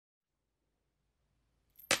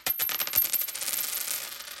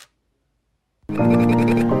Welcome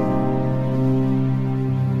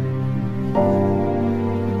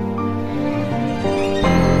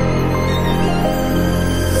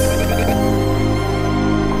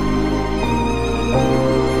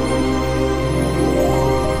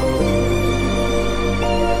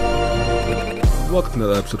to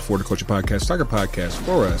another episode of For the Culture Podcast, soccer podcast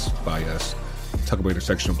for us, by us. Talk about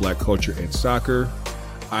intersection of black culture and soccer.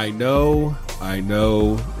 I know,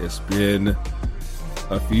 it's been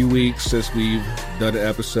a few weeks since we've done an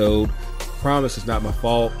episode. Promise it's not my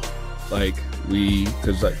fault.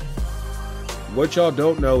 Because what y'all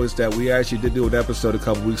don't know is that we actually did do an episode a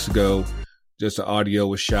couple weeks ago. Just the audio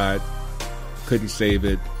was shot, couldn't save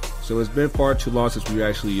it. So it's been far too long since we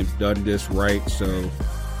actually have done this right. So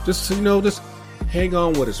just hang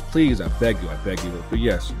on with us, please. I beg you. But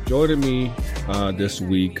yes, joining me this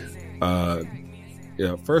week,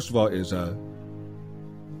 first of all,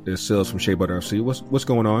 is Sills from Shea Butter FC. What's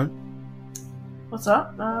going on? What's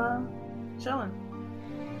up? Chilling.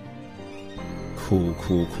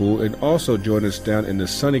 Cool. And also joining us down in the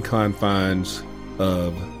sunny confines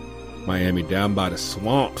of Miami, down by the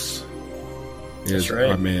swamps, is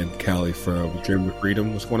our man Callie from Dream of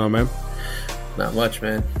Freedom. What's going on, man? Not much,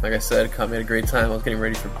 man. Like I said, I made a great time. I was getting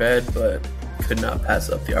ready for bed, but could not pass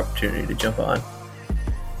up the opportunity to jump on.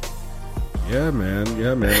 Yeah, man.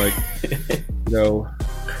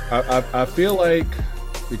 I feel like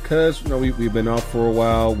because we've been off for a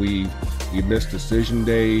while, we missed decision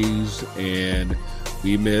days, and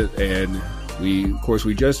we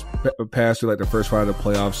just passed through the first round of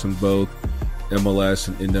playoffs in both MLS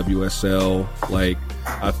and NWSL.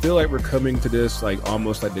 I feel like we're coming to this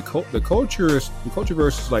almost the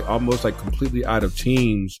cultureverse is almost completely out of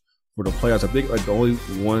teams for the playoffs. I think the only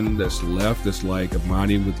one that's left is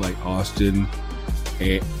Amani with Austin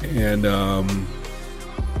and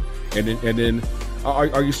then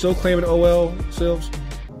are you still claiming OL, Sills?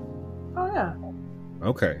 Oh yeah.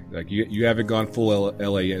 Okay, you haven't gone full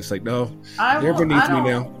LA yet. It's no, everyone needs me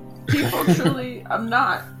now. People truly, I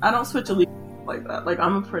don't switch a league like that.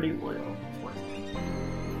 I'm a pretty loyal sports fan.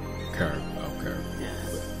 Okay. Yeah.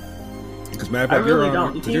 Because matter of fact,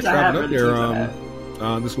 you're traveling up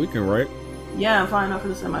there this weekend, right? Yeah, I'm flying up for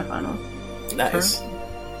the semifinal. Nice.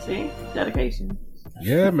 See, dedication.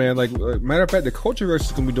 Yeah, man. Matter of fact, the Cultureverse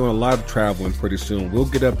is going to be doing a lot of traveling pretty soon. We'll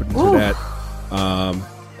get up into that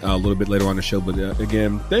a little bit later on the show. But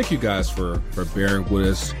again, thank you guys for bearing with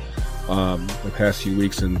us the past few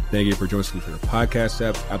weeks, and thank you for joining us for the podcast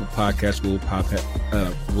app, Apple Podcasts, Google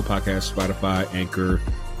Podcasts, Spotify, Anchor,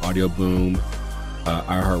 Audio Boom,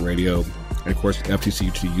 iHeartRadio, and of course the FTC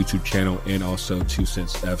YouTube channel, and also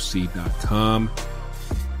 2centsfc.com.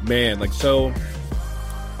 Man, so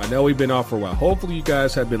I know we've been off for a while. Hopefully you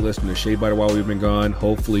guys have been listening to Shea Butter while we've been gone.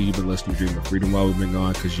 Hopefully you've been listening to Dream of Freedom while we've been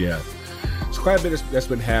gone, because it's quite a bit that's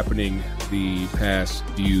been happening the past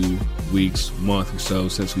few weeks, month or so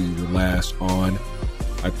since we were last on.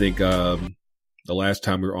 I think the last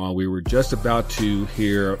time we were on, we were just about to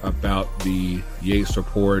hear about the Yates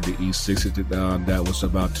report, the E6 that was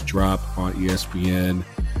about to drop on ESPN.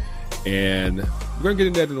 And we're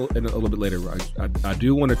going to get into that in a little bit later. I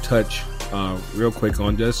do want to touch real quick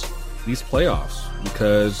on just these playoffs,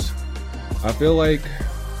 because I feel like,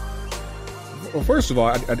 well, first of all,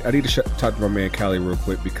 I need to talk to my man Callie real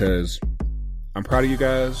quick, because I'm proud of you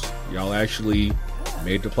guys. Y'all actually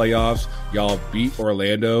made the playoffs. Y'all beat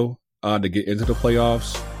Orlando to get into the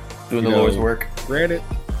playoffs. Doing the Lord's work. Granted,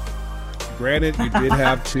 you did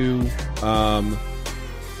have to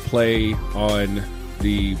play on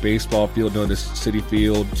the baseball field, on the city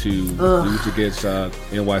field, to lose against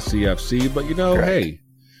NYCFC. But Correct. Hey,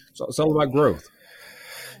 it's all about growth.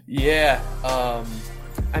 Yeah.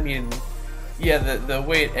 The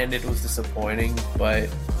way it ended was disappointing, but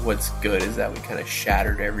what's good is that we kind of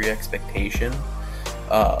shattered every expectation.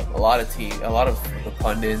 A lot of the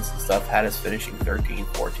pundits and stuff had us finishing 13th,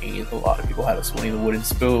 14th. A lot of people had us winning the wooden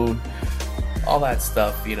spoon, all that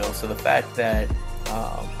stuff, So the fact that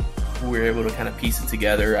we were able to kind of piece it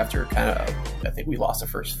together after I think we lost the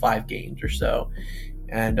first 5 games or so,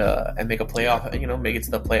 and make a playoff, make it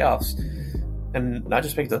to the playoffs, and not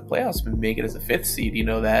just make it to the playoffs, but make it as a 5th seed.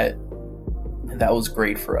 That was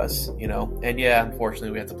great for us, And yeah,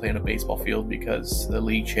 unfortunately, we have to play in a baseball field because the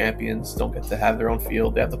league champions don't get to have their own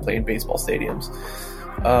field. They have to play in baseball stadiums.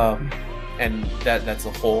 And that's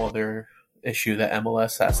a whole other issue that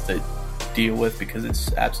MLS has to deal with, because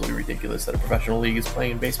it's absolutely ridiculous that a professional league is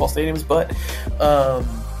playing in baseball stadiums. But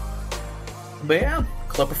yeah,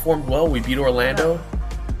 club performed well. We beat Orlando,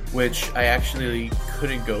 which I actually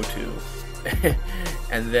couldn't go to.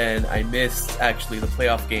 And then I missed actually the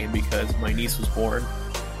playoff game because my niece was born.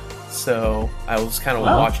 So I was kind of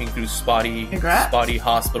watching through spotty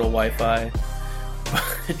hospital Wi-Fi,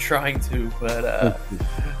 trying to, but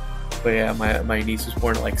yeah, my niece was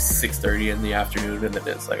born at like 6:30 in the afternoon, and then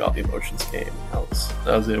it's like all the emotions came. That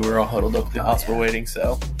was it. We were all huddled up at the hospital waiting.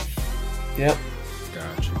 So, yep.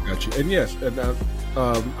 Gotcha. And yes, and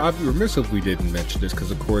I'd be remiss if we didn't mention this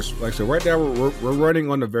because, of course, like I said, right now we're running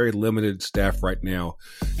on a very limited staff right now.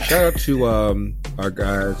 Shout out to our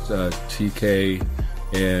guys TK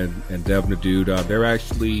and Devin the Dude. They're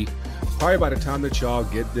actually probably by the time that y'all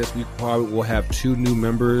get this, we probably will have 2 new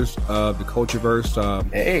members of the Cultureverse.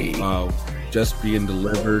 Just being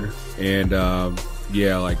delivered, and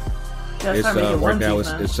yeah, like it's right now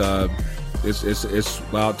it's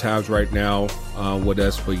wild times right now with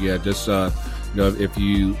us. But yeah, just if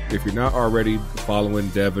you're not already following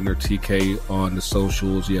Devin or TK on the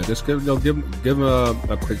socials, yeah, just give them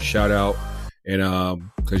a quick shout out, and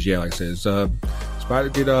because yeah, like I said, it's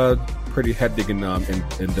about to get pretty hectic in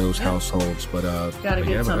those households. But gotta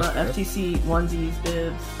get some FTC onesies,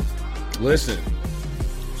 bibs. Listen,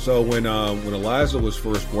 so when Eliza was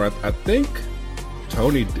first born, I think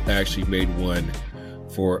Tony actually made one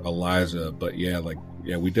for Eliza. But yeah,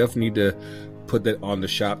 we definitely need to put that on the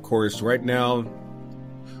shop course right now.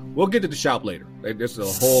 We'll get to the shop later. There's a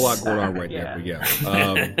whole lot going on right now.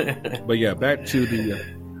 But yeah, back to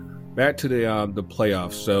the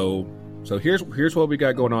playoffs. So here's what we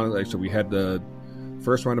got going on. So we had the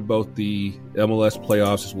first round of both the MLS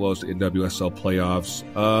playoffs as well as the NWSL playoffs.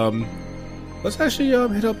 Let's actually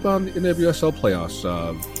hit up on the NWSL playoffs.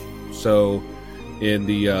 So in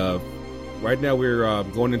the right now we're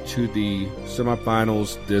going into the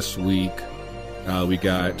semifinals this week. We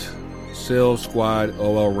got Sil Squad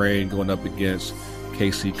OL Reign going up against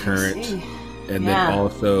KC Current, and then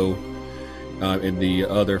also in the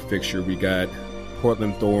other fixture we got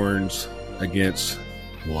Portland Thorns against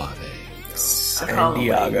Wave. San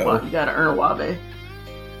Diego. You gotta earn Wave.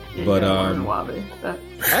 Yeah, but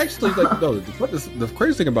actually, like no, the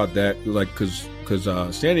crazy thing about that, like, because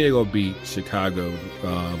San Diego beat Chicago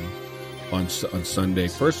on Sunday.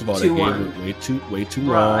 First of all, that game was way too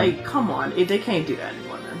long. Like, come on, they can't do that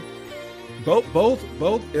anymore. Then both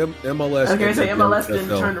MLS. Okay, so MLS didn't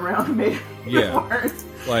turn around and made it worse.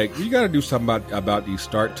 Like, you got to do something about these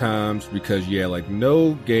start times, because like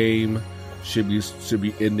no game should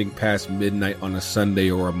be ending past midnight on a Sunday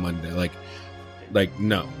or a Monday. Like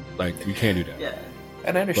no, like you can't do that. Yeah.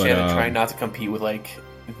 And I understand trying not to compete with like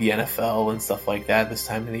the NFL and stuff like that this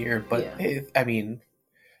time of the year, but I mean,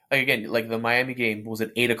 like, again, like the Miami game was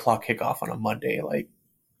an 8:00 kickoff on a Monday. Like,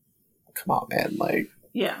 come on, man. Like,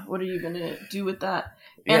 yeah, what are you gonna do with that?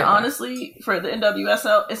 And honestly, for the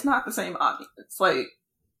NWSL, it's not the same audience. Like,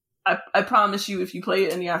 I promise you, if you play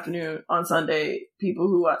it in the afternoon on Sunday, people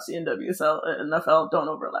who watch the NWSL and NFL don't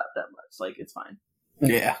overlap that much. Like, it's fine.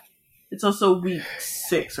 Yeah. It's also week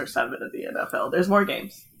 6 or 7 of the NFL. There's more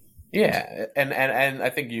games. Yeah, and I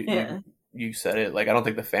think you said it. Like, I don't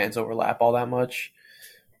think the fans overlap all that much.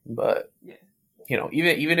 But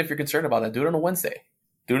even if you're concerned about that, do it on a Wednesday.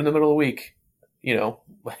 Do it in the middle of the week.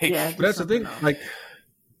 But that's the thing. Like,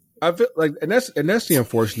 I feel like, and that's the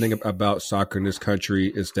unfortunate thing about soccer in this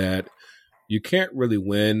country, is that you can't really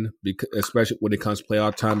win, because, especially when it comes to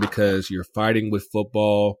playoff time, because you're fighting with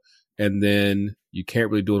football, and then you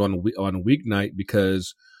can't really do it on a weeknight,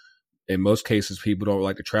 because in most cases people don't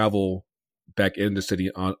like to travel back in the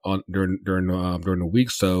city during the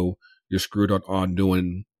week, so you're screwed on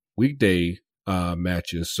doing weekday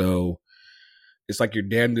matches. So it's like you're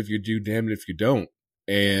damned if you do, damned if you don't.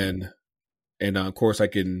 And of course, I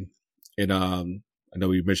know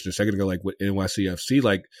we mentioned a second ago, like with NYCFC,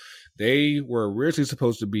 like they were originally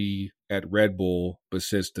supposed to be at Red Bull, but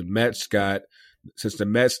since the Mets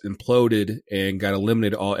imploded and got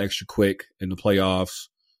eliminated all extra quick in the playoffs,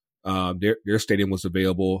 their stadium was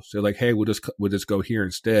available. So they're like, hey, we'll just go here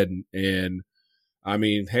instead. And I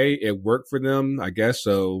mean, hey, it worked for them, I guess.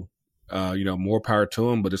 So, more power to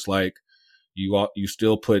them. But it's like you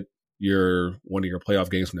still put one of your playoff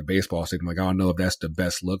games in the baseball stadium. Like, I don't know if that's the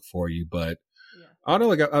best look for you, but I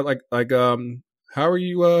don't know. Like, how are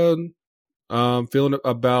you feeling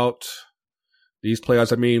about these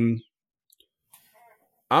playoffs? I mean,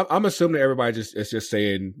 I'm assuming that everybody is just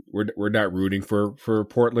saying we're not rooting for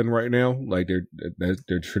Portland right now. Like, they're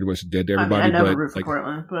pretty much dead to everybody. I never root for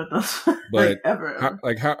Portland, but that's ever.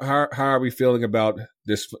 How are we feeling about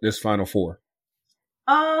this Final Four?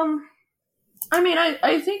 I mean,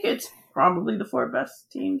 I think it's probably the 4 best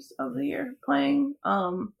teams of the year playing.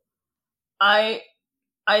 I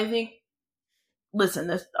think. Listen,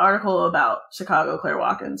 this article about Chicago Claire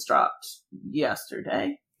Watkins dropped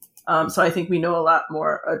yesterday. So I think we know a lot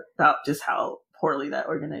more about just how poorly that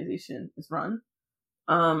organization is run.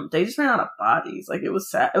 They just ran out of bodies. Like, it was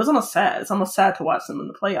sad. It was almost sad. It's almost sad to watch them in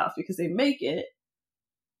the playoffs because they make it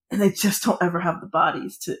and they just don't ever have the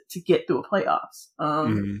bodies to get through a playoffs.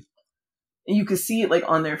 And you could see it like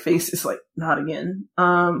on their faces, like, not again.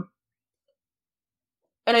 And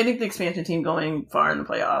I think the expansion team going far in the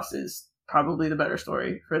playoffs is probably the better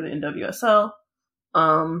story for the NWSL.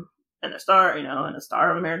 And a star, and a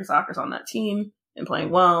star of American soccer's on that team and playing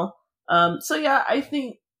well. So yeah, I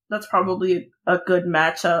think that's probably a good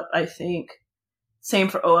matchup. I think same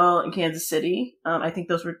for OL and Kansas City. I think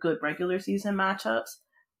those were good regular season matchups.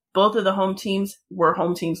 Both of the home teams were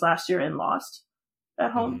home teams last year and lost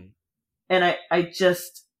at home. And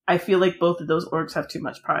I feel like both of those orgs have too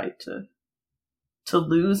much pride to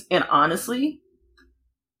lose. And honestly,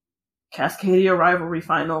 Cascadia rivalry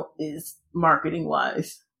final is marketing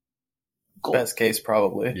wise gold. Best case,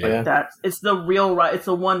 probably. Yeah. It's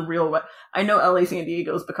the one real. I know LA San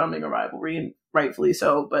Diego is becoming a rivalry, and rightfully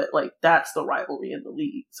so, but like, that's the rivalry in the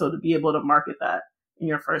league. So to be able to market that in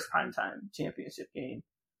your first primetime championship game,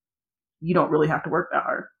 you don't really have to work that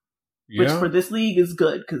hard. Yeah. Which for this league is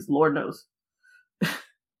good, because Lord knows.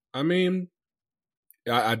 I mean,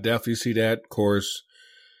 I definitely see that. Of course,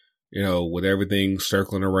 with everything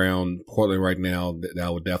circling around Portland right now,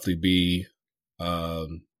 that would definitely be a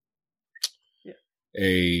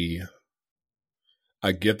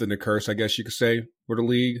gift and a curse, I guess you could say, for the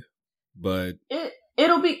league. But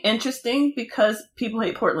it'll be interesting because people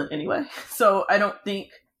hate Portland anyway. So I think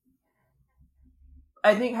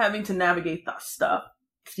having to navigate that stuff,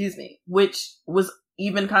 which was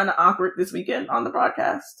even kind of awkward this weekend on the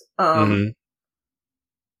broadcast. I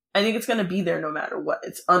think it's going to be there no matter what.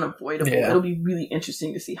 It's unavoidable. Yeah. It'll be really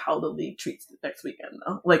interesting to see how the league treats it next weekend,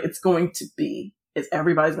 though. Like,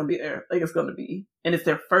 everybody's going to be there. Like, it's going to be. And it's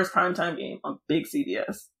their first primetime game on big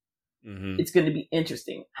CBS. It's going to be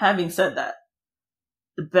interesting. Having said that,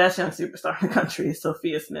 the best young superstar in the country is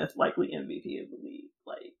Sophia Smith, likely MVP of the league.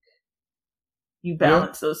 Like, you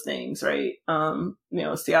balance those things, right?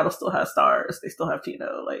 Seattle still has stars. They still have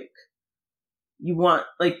Tino. Like, you want,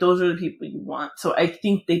 like, those are the people you want. So I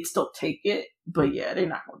think they'd still take it, but yeah, they're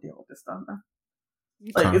not going to deal with this stuff now.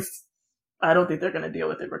 Like, I don't think they're going to deal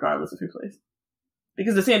with it regardless of who plays.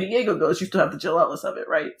 Because the San Diego goes, you still have the Jill Ellis of it,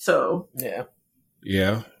 right? So yeah,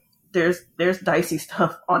 there's dicey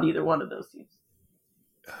stuff on either one of those teams.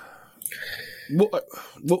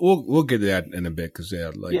 We'll get to that in a bit, because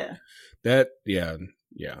that,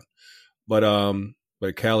 But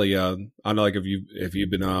Callie, I know, like, if you've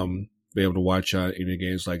been able to watch any of the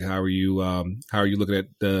games, like, how are you looking at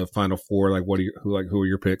the Final Four? Like, who are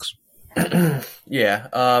your picks? I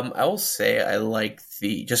will say I like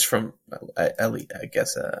just from I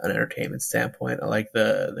guess an entertainment standpoint, I like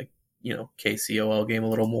the KCOL game a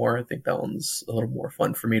little more. I think that one's a little more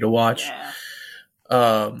fun for me to watch.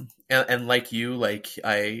 And like you, like,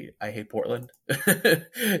 I hate Portland,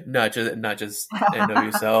 not just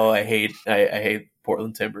NWSL. I hate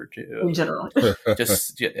Portland Timber too. In general,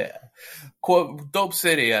 Quote, dope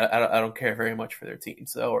city. I don't care very much for their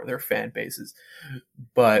teams though, or their fan bases,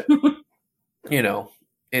 but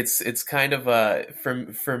it's kind of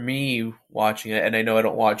for me watching it, and I know I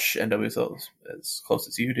don't watch NWSL as close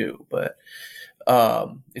as you do, but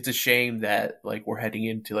it's a shame that, like, we're heading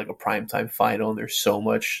into, like, a primetime final and there's so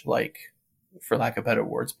much, like, for lack of better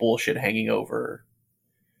words, bullshit hanging over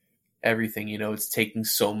everything. It's taking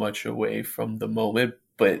so much away from the moment,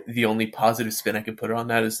 but the only positive spin I can put on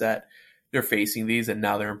that is that they're facing these, and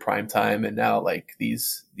now they're in primetime, and now, like,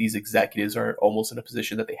 these executives are almost in a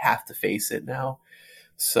position that they have to face it now.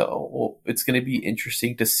 So it's going to be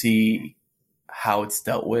interesting to see how it's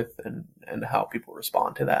dealt with and how people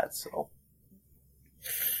respond to that. So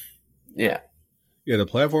yeah, the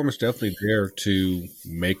platform is definitely there to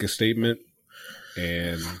make a statement,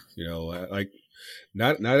 and like,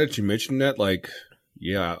 now that you mentioned that, like,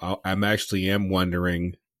 I'm actually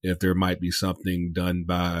wondering if there might be something done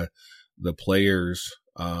by the players,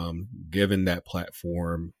 given that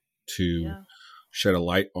platform to shed a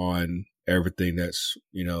light on everything that's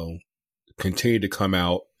continue to come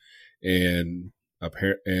out, and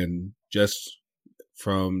just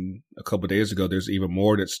from a couple of days ago, there's even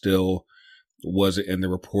more that still wasn't in the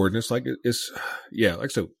report. And it's like,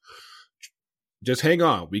 so just hang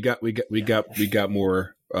on. We got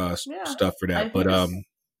more stuff for that. But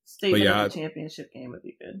statement of the championship game would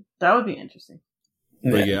be good. That would be interesting.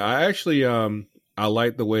 But I actually I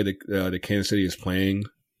like the way the Kansas City is playing,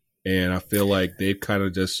 and I feel like they've kind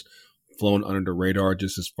of just flown under the radar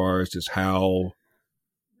just as far as just how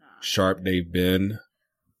sharp they've been.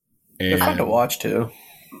 And they're fun to watch too.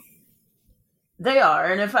 They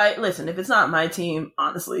are, and if it's not my team,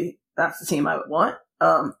 honestly, that's the team I would want.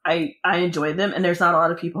 I enjoy them, and there's not a lot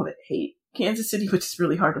of people that hate Kansas City, which is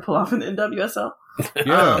really hard to pull off in the NWSL.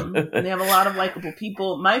 Yeah. And they have a lot of likable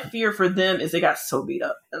people. My fear for them is they got so beat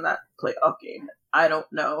up in that playoff game. I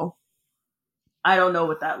don't know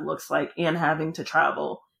what that looks like, and having to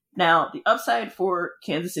travel. Now, the upside for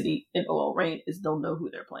Kansas City in OL Reign is they'll know who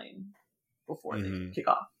they're playing before they kick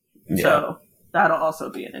off. Yeah. So that'll also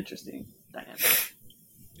be an interesting dynamic.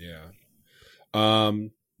 Yeah.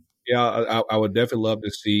 I would definitely love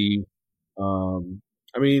to see.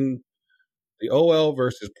 I mean, the OL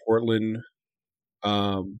versus Portland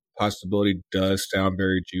possibility does sound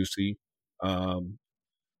very juicy. But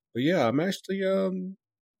yeah, I'm actually You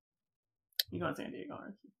going to San Diego,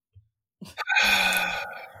 aren't you?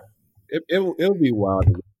 It would be wild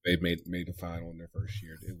if they made the final in their first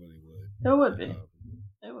year. It really would. It would be.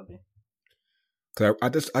 It would be. Cause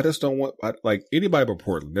I just don't want like anybody but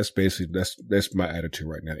Portland. That's basically that's my attitude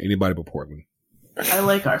right now. Anybody but Portland. I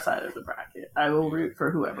like our side of the bracket. I will root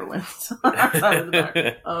for whoever wins on our side of the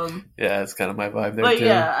bracket. Yeah, that's kind of my vibe there but too.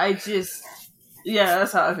 Yeah,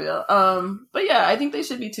 that's how I feel. But yeah, I think they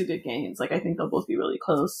should be two good games. Like, I think they'll both be really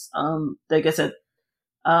close. Like I said,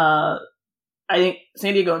 I think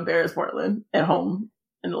San Diego embarrassed Portland at home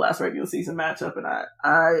in the last regular season matchup, and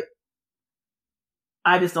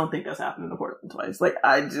I just don't think that's happening to Portland twice. Like,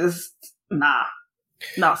 I just nah.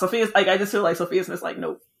 Sophia's like, I just feel like Sophia Smith's like,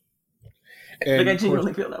 nope. And like, I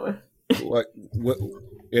genuinely feel that way. What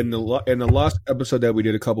in the last episode that we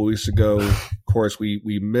did a couple weeks ago, of course,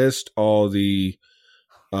 we missed all the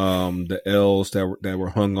L's that were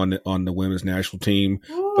hung on the women's national team.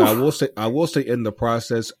 Ooh. But I will say in the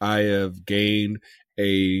process, I have gained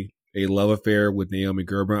a love affair with Naomi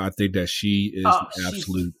Gerber. I think that she is an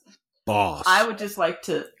absolute boss. I would just like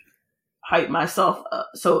to hype myself up.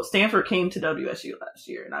 So Stanford came to WSU last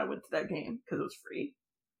year, and I went to that game because it was free.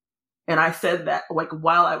 And I said that, like,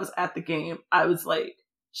 while I was at the game, I was like,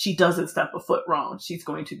 she doesn't step a foot wrong. She's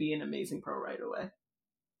going to be an amazing pro right away.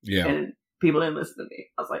 Yeah. And people didn't listen to me.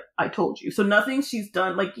 I was like, I told you. So nothing she's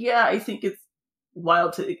done, like, yeah, I think it's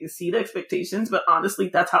wild to exceed expectations, but honestly,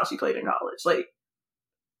 that's how she played in college. Like,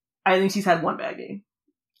 I think she's had one bad game.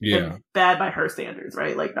 Yeah. And bad by her standards,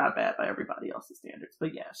 right? Like, not bad by everybody else's standards.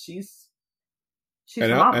 But yeah, she's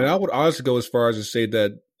and I would honestly go as far as to say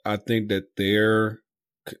that I think that their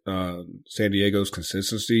San Diego's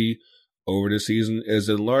consistency over the season is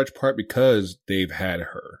in large part because they've had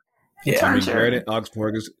her. Yeah, I mean, granted, Alex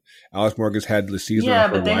Morgan's had the season. Yeah,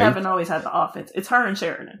 of her but they life. haven't always had the offense. It's her and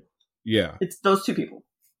Sheridan. Yeah, it's those two people.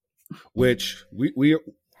 Which we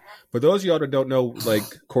for those of y'all that don't know, like,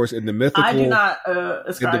 of course, in the mythical, I do not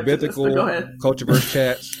ascribe to this, but go ahead. Cultureverse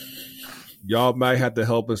chats, y'all might have to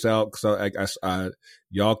help us out because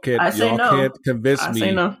y'all can't convince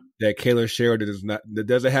me that Kayla Sheridan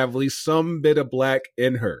doesn't have at least some bit of black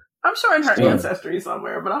in her. I'm sure in her ancestry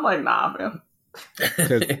somewhere, but I'm like, nah, man.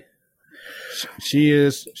 Because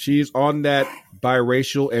she's on that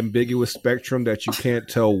biracial, ambiguous spectrum that you can't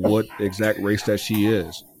tell what exact race that she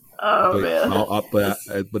is. Oh, man.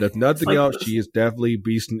 But if nothing else, she is definitely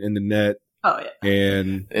beasting in the net. Oh, yeah.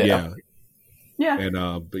 And yeah.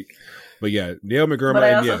 And but yeah, Naomi Gerber. But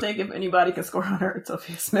I also think if anybody can score on her, it's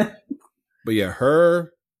Sophia Smith. But yeah,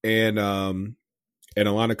 her and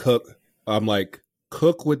Alana Cook. I'm like,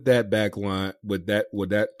 cook with that back line, with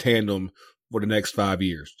that tandem for the next 5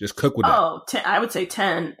 years. Just cook with that. I would say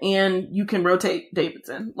 10, and you can rotate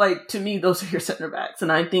Davidson. Like, to me, those are your center backs,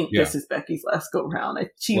 and I think this is Becky's last go round.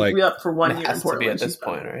 She re-upped for 1 year in Portland. At this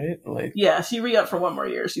point, right? Like, yeah, she re-upped for 1 more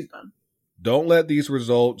year. She's done. Don't let these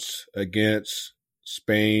results against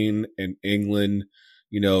Spain and England,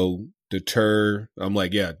 deter. I'm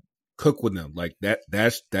like, yeah, cook with them. Like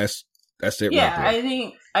that's it. Yeah, right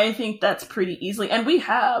there. I think that's pretty easily, and we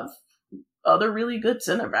have other really good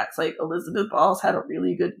center backs. Like, Elizabeth Balls had a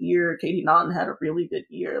really good year. Katie Naughton had a really good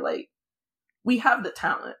year. Like, we have the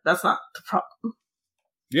talent. That's not the problem.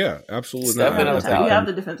 Yeah, absolutely. We have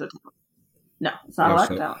the defensive talent. No, it's not a lack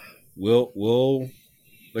of talent. We'll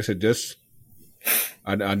like I said, just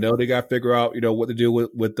I know they got to figure out, what to do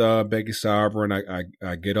with Becky Sauber, and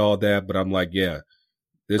I get all that, but I'm like, yeah,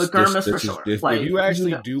 this is sure. If you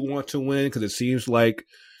actually do want to win, because it seems like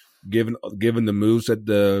given the moves that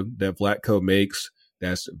Vlatko makes,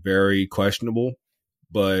 that's very questionable,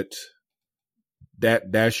 but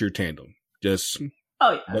that's your tandem. Just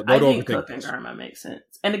I think Cook and Garma make sense,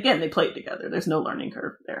 and again, they played together. There's no learning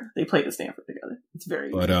curve there. They played at Stanford together. It's very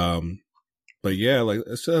easy. But yeah, like,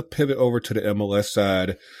 let's pivot over to the MLS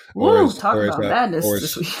side. Talk about madness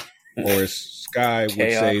this week. Or as Sky would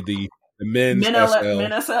say, the men's Men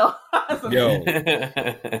SL. SL. Yo,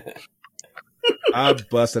 I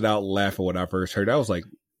busted out laughing when I first heard it. I was like,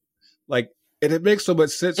 and it makes so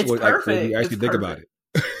much sense when you actually think about it.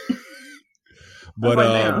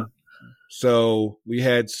 But so we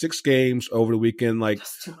had 6 games over the weekend. Like,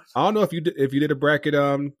 I don't know if you did a bracket,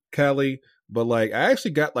 Callie, but like I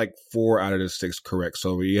actually got like 4 out of the 6 correct.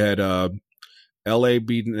 So we had LA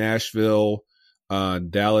beating Nashville,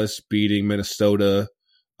 Dallas beating Minnesota,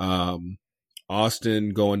 Austin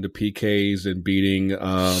going to PKs and beating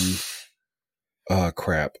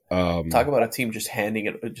crap. Talk about a team just handing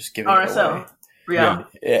it, just giving RSL. it away.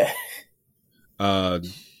 Yeah.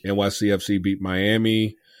 NYCFC beat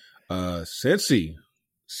Miami. Cincy.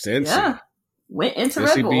 Yeah. Went into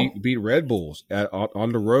Red Bull. Beat Red Bulls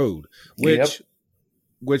on the road,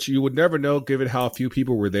 which you would never know given how few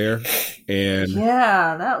people were there. And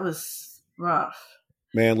yeah, that was rough.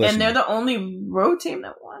 Man, listen. And they're the only road team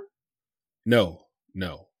that won? No.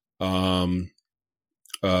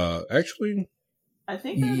 Actually, I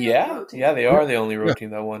think they are the only road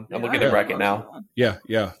team that won. I'm looking at the bracket now. Yeah.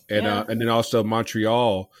 And then also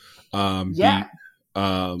Montreal beat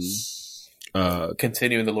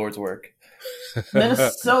continuing the Lord's work.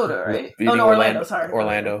 Minnesota, right? No, Orlando. Sorry,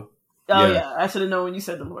 Orlando. Oh yeah, I should have known when you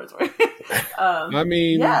said the Lord's work. I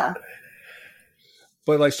mean, yeah.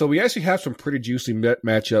 But like, so we actually have some pretty juicy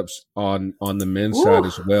matchups on the men's side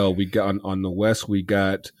as well. We got on the West, we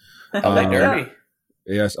got Derby.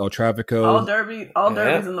 Yes, El Trafico. All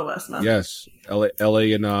derbies in the West, man. Yes, LA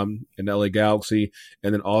and LA Galaxy,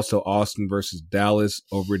 and then also Austin versus Dallas.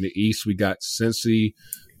 Over in the East, we got Cincy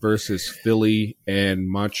versus Philly and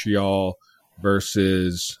Montreal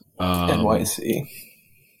versus NYC.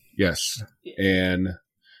 Yes, and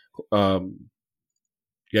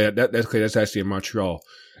that's actually in Montreal.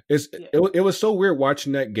 It was so weird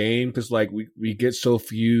watching that game because like we get so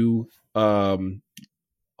few home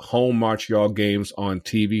Montreal games on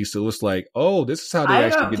TV, so it's like, oh, this is how they actually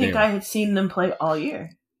get. I don't think I had seen them play all year.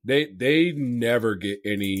 They never get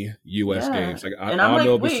any U.S. games. Like, and I'm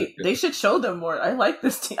like, wait, they should show them more. I like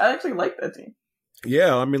this team. I actually like that team.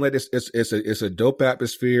 Yeah, I mean, like it's a dope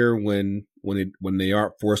atmosphere when they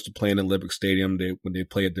aren't forced to play in the Olympic Stadium. When they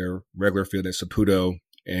play at their regular field at Saputo,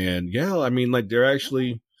 and yeah, I mean, like they're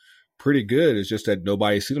actually pretty good. It's just that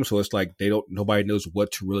nobody sees them, so it's like nobody knows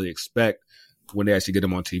what to really expect when they actually get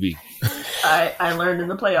them on TV. I learned in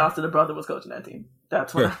the playoffs that a brother was coaching that team.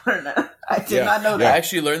 That's when I learned that. I did not know that. I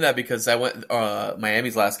actually learned that because I went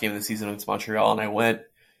Miami's last game of the season against Montreal, and I went.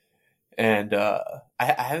 And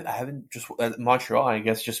I haven't just Montreal. I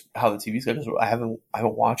guess just how the TV schedules. I haven't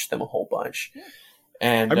watched them a whole bunch,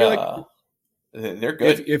 and I mean, like, they're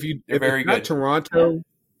good. If very good. Toronto,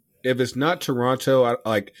 if it's not Toronto,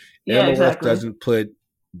 MLS doesn't put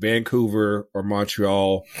Vancouver or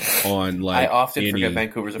Montreal on. Like, I often forget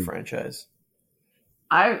Vancouver's a franchise.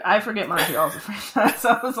 I forget Montreal's a franchise. So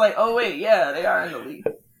I was like, oh wait, yeah, they are in the league,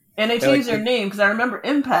 and they changed their name because I remember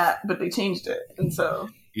Impact, but they changed it, and so.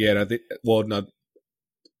 Yeah, and I think. Well, no,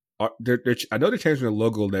 I know they're changing the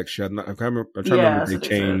logo next year. I'm trying to remember if they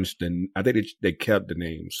changed, and I think they kept the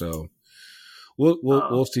name. So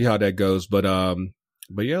we'll see how that goes. But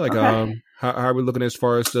yeah, like how are we looking as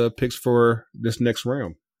far as the picks for this next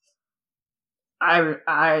round?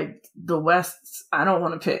 The West, I don't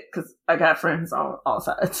want to pick because I got friends on all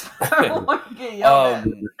sides. I don't want to get yelled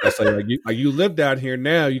at. Like you live down here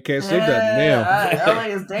now. You can't say that now. LA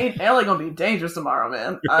is LA gonna be dangerous tomorrow,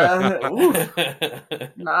 man.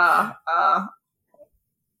 Nah.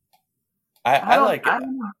 I like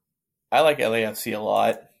LAFC a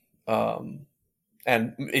lot,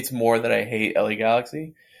 and it's more that I hate LA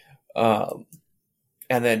Galaxy. And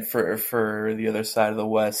then for the other side of the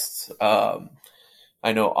West,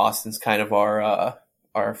 I know Austin's kind of our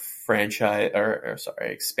franchise or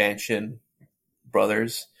expansion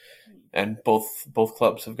brothers, and both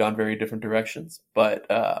clubs have gone very different directions. But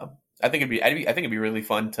I think it'd be really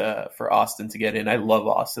fun for Austin to get in. I love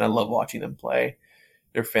Austin. I love watching them play.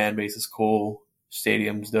 Their fan base is cool.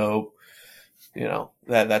 Stadium's dope. You know,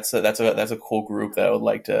 that's a cool group that I would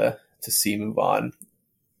like to see move on.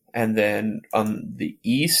 And then on the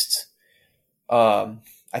East,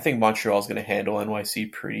 I think Montreal's going to handle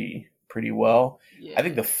NYC pretty well. Yeah. I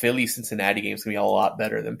think the Philly-Cincinnati game is going to be a lot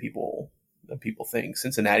better than people think.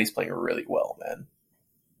 Cincinnati's playing really well, man.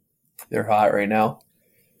 They're hot right now.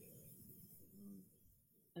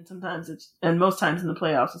 And most times in the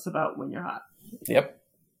playoffs, it's about when you're hot. Yep.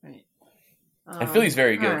 Right. And Philly's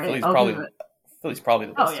very good. Right, Philly's probably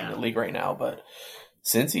the best team in the league right now, but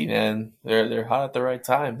Cincy, man, they're hot at the right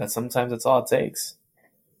time. Sometimes that's all it takes.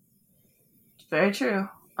 Very true.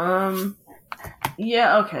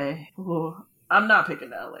 Yeah, okay. Ooh, I'm not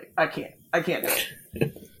picking LA. I can't do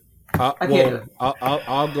it.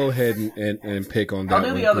 I'll go ahead and pick on that. I'll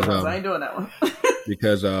do the other ones. I ain't doing that one.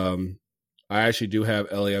 Because I actually do have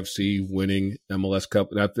LAFC winning MLS Cup,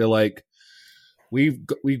 and I feel like we've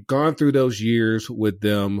gone through those years with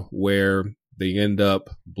them where they end up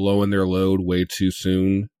blowing their load way too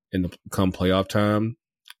soon in the come playoff time,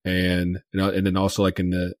 and then also like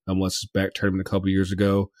in the MLS back tournament a couple years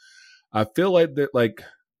ago. I feel like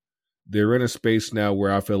they're in a space now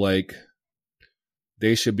where I feel like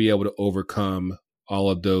they should be able to overcome all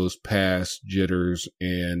of those past jitters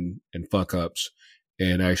and fuck ups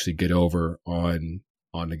and actually get over on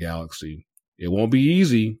the Galaxy. It won't be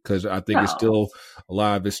easy because I think it's still a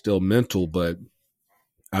lot of it's still mental, but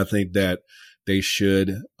I think that they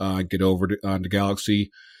should get over on the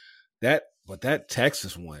Galaxy. But that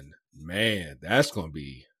Texas one, man, that's going to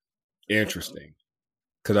be interesting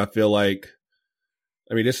because I feel like,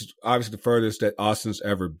 I mean, this is obviously the furthest that Austin's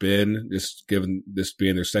ever been. Given this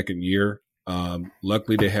being their second year,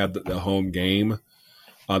 luckily they have the home game.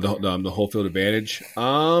 The whole field advantage.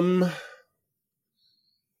 I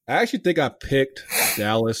actually think I picked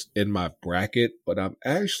Dallas in my bracket, but I'm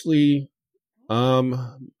actually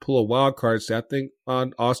pull a wild card. So I think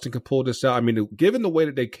Austin could pull this out. I mean, given the way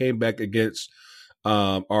that they came back against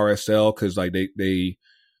RSL, because like they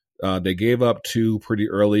gave up 2 pretty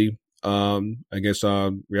early against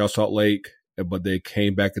Real Salt Lake, but they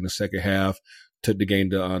came back in the second half, took the game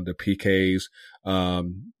to the PKs.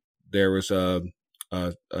 There was an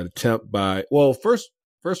attempt by first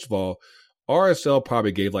of all, RSL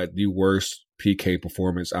probably gave like the worst PK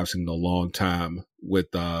performance I've seen in a long time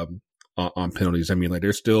with on penalties. I mean, like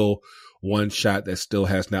there's still one shot that still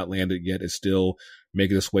has not landed yet. It's still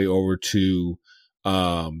making its way over to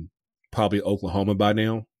probably Oklahoma by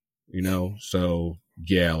now. You know, so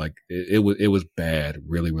yeah, like it was bad,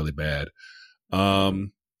 really, really bad.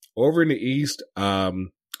 Over in the East,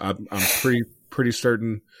 I'm pretty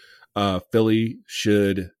certain Philly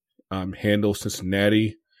should handle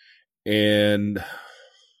Cincinnati, and like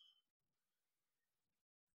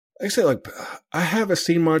I said, like I haven't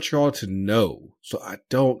seen Montreal to know, so I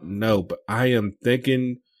don't know, but I am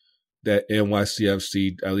thinking that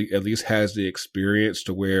NYCFC at least has the experience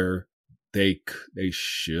to where they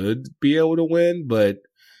should be able to win, but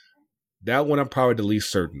that one I'm probably the least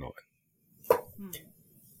certain on.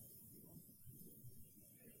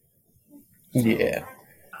 Yeah.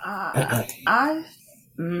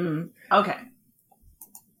 Okay.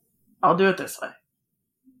 I'll do it this way.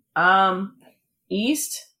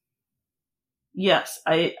 East. Yes,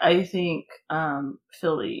 I think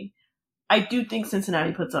Philly. I do think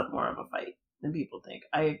Cincinnati puts up more of a fight than people think.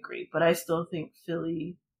 I agree, but I still think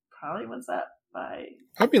Philly probably wins that by.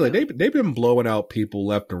 I mean, like they've been blowing out people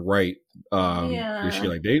left and right this year.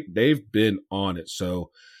 Like they've been on it.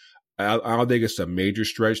 So I don't think it's a major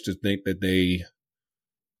stretch to think that they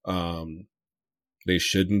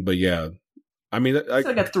shouldn't. But yeah, I mean, it's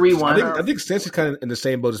like a 3-1. I think Cincy's kind of in the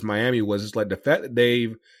same boat as Miami was. It's like the fact that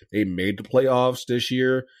they made the playoffs this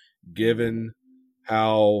year, given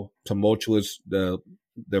how tumultuous the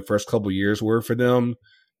first couple of years were for them,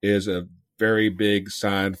 is a very big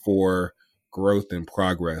sign for growth and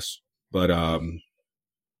progress. But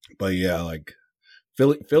yeah, like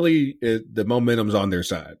Philly, the momentum's on their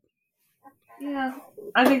side. Yeah,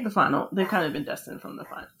 I think they've kind of been destined for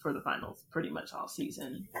the finals pretty much all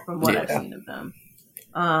season from what I've seen of them.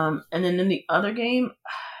 And then in the other game,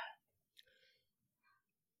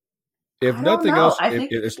 if nothing else,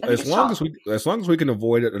 as long as we can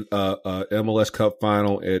avoid a MLS Cup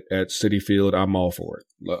final at Citi Field, I'm all for it.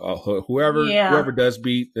 Whoever does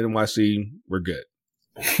beat NYC, we're good.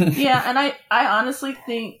 Yeah, and I honestly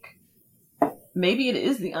think maybe it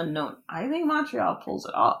is the unknown. I think Montreal pulls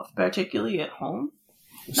it off, particularly at home.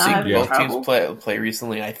 Seeing both teams play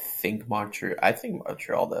recently, I think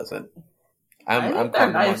Montreal does it.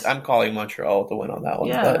 I'm calling Montreal to win on that one.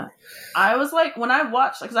 Yeah, but I was like, when I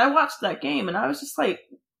watched, because I watched that game, and I was just like,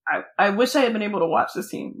 I wish I had been able to watch this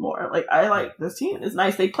team more. Like, I like this team is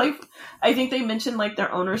nice. They play. I think they mentioned like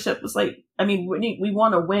their ownership was like, I mean, we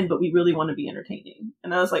want to win, but we really want to be entertaining.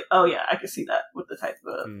 And I was like, oh yeah, I can see that with the type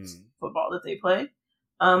of football that they play.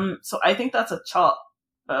 So I think that's a chalk.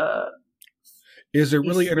 Is it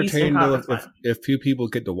really entertaining though if few people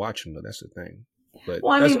get to watch them? Though that's the thing. But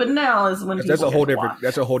but now is when that's a whole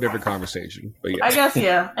different conversation. But yeah. I guess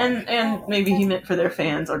and maybe he meant for their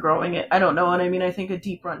fans or growing it. I don't know. And I mean, I think a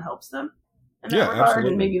deep run helps them in that regard, absolutely.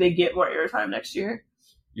 And maybe they get more airtime next year.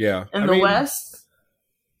 Yeah, in the West.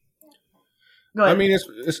 Go ahead. I mean,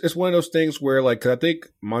 it's one of those things where, like, 'cause I think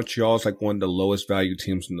Montreal is like one of the lowest value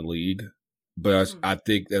teams in the league. but I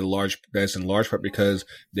think that's in large part because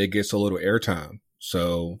they get so little airtime.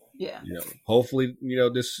 So hopefully,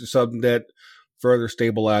 this is something that further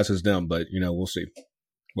stabilizes them. But we'll see.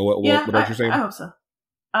 But what else you saying? I hope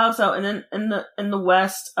so. And then in the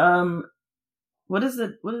West, what is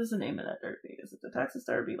the name of that derby? Is it the Texas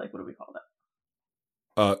Derby? Like, what do we call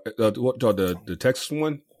that? The Texas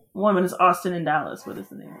one? One is Austin and Dallas. What is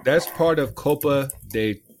the name? That's part of Copa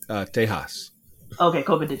de Tejas. Okay,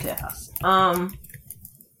 Copa de Tejas.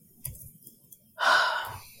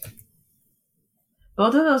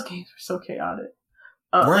 Both of those games were so chaotic.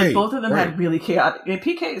 Right, like both of them had really chaotic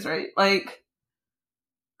PKs, right? Like,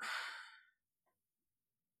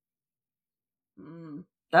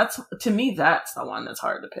 that's the one that's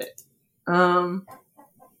hard to pick.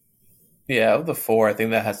 Yeah, of the four, I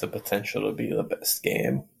think that has the potential to be the best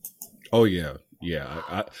game. Oh yeah.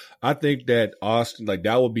 I think that Austin, like,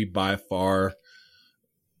 that would be by far,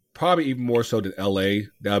 probably even more so than LA.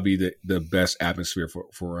 That would be the best atmosphere for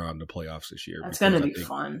the playoffs this year. That's going to be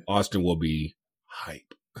fun. Austin will be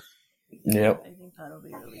hype. Yep. I think that'll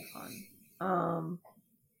be really fun.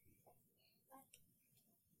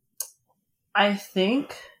 I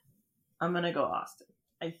think I'm going to go Austin.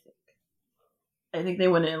 I think they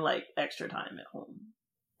went in like extra time at home.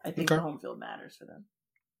 I think the home field matters for them.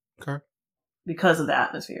 Okay. Because of the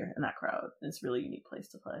atmosphere and that crowd. It's a really unique place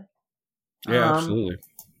to play. Yeah, absolutely.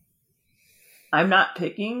 I'm not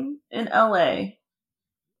picking in LA,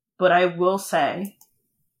 but I will say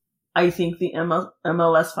I think the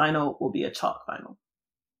MLS final will be a chalk final.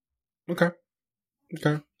 Okay.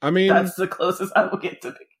 I mean, that's the closest I will get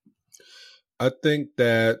to picking. I think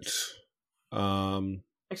that I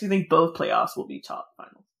actually think both playoffs will be chalk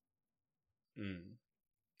finals.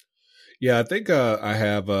 Yeah, I think I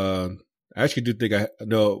have. I actually do think I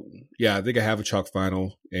think I have a chalk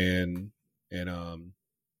final, and if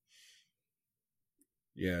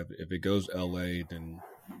it goes LA, then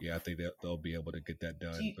I think that they'll be able to get that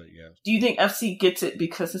done. Do you think FC gets it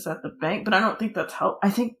because it's at the bank? But I don't think that's how.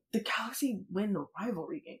 I think the Galaxy win the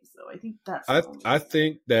rivalry games, though. I think that's. I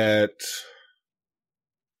think that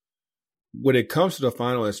when it comes to the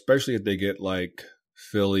final, especially if they get like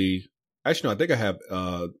Philly. Actually, no, I think I have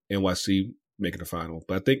NYC making the final,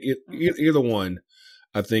 but I think either one.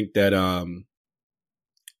 I think that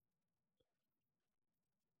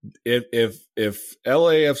if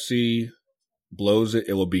LAFC blows it,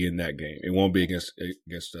 it will be in that game. It won't be against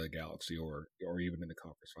the Galaxy or even in the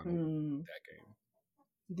conference final. That game.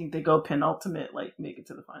 You think they go penultimate, like make it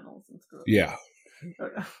to the finals and stuff? Yeah.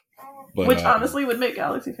 Okay. But, which honestly would make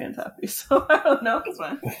Galaxy fans happy. So I don't know. It's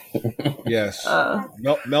fine. Yes.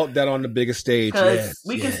 Melt that on the biggest stage. Because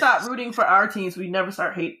we can stop rooting for our teams. We never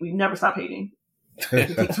stop hating.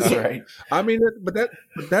 That's right. I mean, but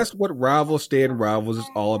that's what rivals stay in rivals is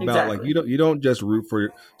all about. Exactly. Like you don't just root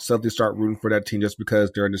for something. Start rooting for that team just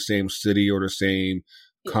because they're in the same city or the same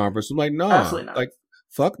conference. I'm like, nah. Like,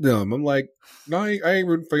 fuck them. I'm like, no, I ain't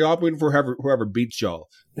rooting for y'all. I'm rooting for whoever beats y'all.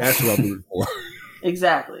 That's who I'm rooting for.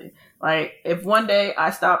 Exactly. Like, if one day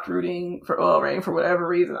I stopped rooting for Oil Reign for whatever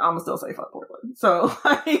reason, I'm gonna still say fuck Portland. So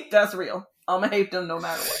that's real. I'm gonna hate them no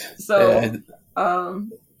matter what. So,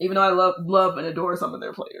 even though I love and adore some of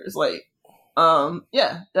their players, like,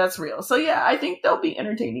 that's real. So yeah, I think they'll be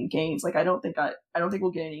entertaining games. Like, I don't think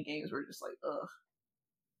we'll get any games where just like, ugh.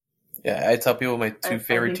 Yeah, I tell people my two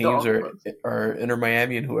favorite teams are Inter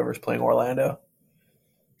Miami and whoever's playing Orlando.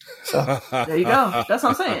 So there you go. That's what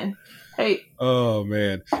I'm saying. Hey. Oh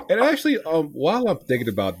man! And actually, while I'm thinking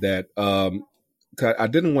about that, I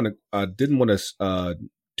didn't want to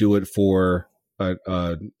do it for 2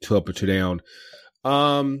 up or 2 down.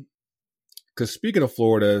 Because speaking of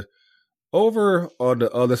Florida, over on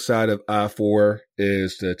the other side of I-4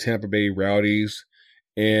 is the Tampa Bay Rowdies.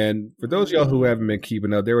 And for those of y'all who haven't been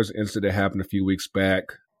keeping up, there was an incident that happened a few weeks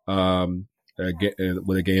back with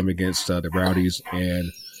a game against the Rowdies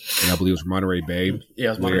and I believe it was Monterey Bay. Yeah, it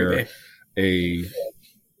was Monterey Bay.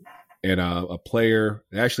 A player,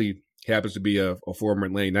 it actually happens to be a former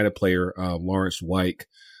Atlanta United player, Lawrence White,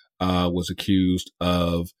 was accused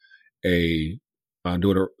of saying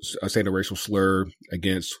a racial slur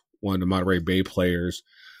against one of the Monterey Bay players.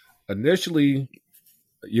 Initially,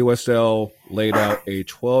 USL laid out a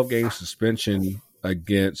 12-game suspension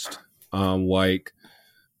against White,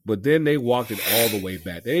 but then they walked it all the way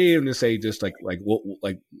back. They didn't even say just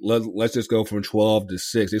let's just go from 12 to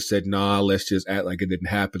 6. They said, nah, let's just act like it didn't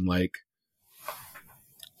happen. Like,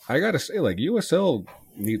 I gotta say, like, USL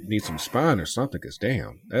needs some spine or something. Cause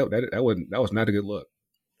damn, that was not a good look.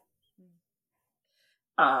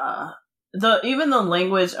 Even the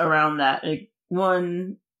language around that, like,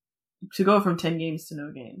 one, to go from 10 games to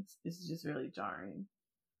no games is just really jarring.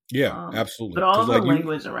 Yeah, absolutely. But all of the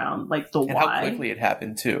language around, like the and why. how quickly it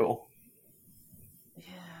happened too. Yeah,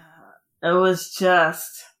 it was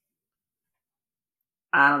just,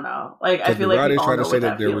 I don't know. Like I feel like Rowdy's trying to say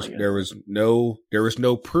that there was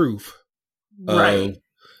no proof right.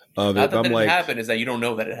 of Not it. that I'm it like, happened, is that you don't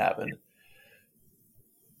know that it happened.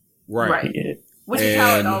 Right. Which is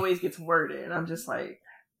how it always gets worded. And I'm just like,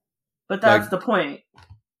 but that's the point.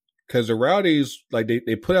 Because the Rowdies, like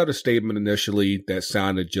they put out a statement initially that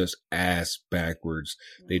sounded just ass backwards.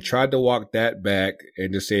 They tried to walk that back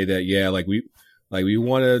and just say that, yeah, we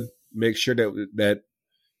want to make sure that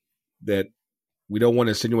we don't want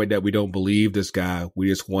to insinuate that we don't believe this guy. We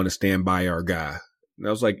just want to stand by our guy. And I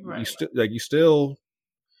was like, you still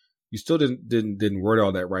didn't word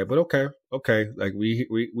all that right. But okay, like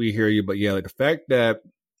we hear you. But yeah, like the fact that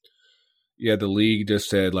the league just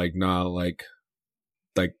said like, nah, like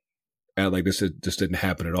this just didn't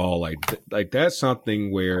happen at all. Like that's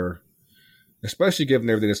something where, especially given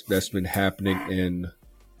everything that's been happening in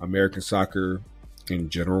American soccer in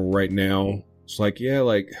general right now, it's like, yeah,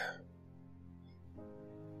 like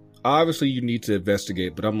obviously you need to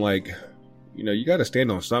investigate, but I'm like, you got to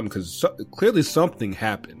stand on something because clearly something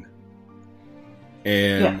happened,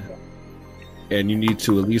 and you need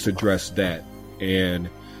to at least address that. And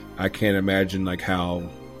I can't imagine like how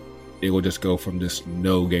it will just go from this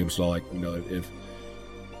no game. So like, if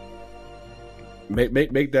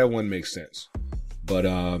make that one make sense. But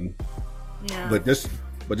but just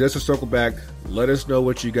to circle back, let us know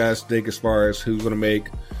what you guys think as far as who's going to make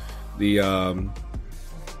the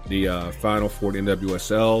final for the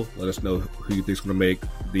NWSL. Let us know who you think is going to make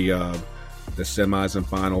the semis and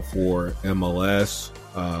final for MLS.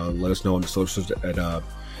 Let us know on the socials at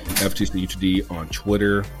FTC UTD on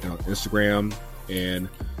Twitter and on Instagram. And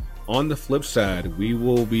on the flip side, we're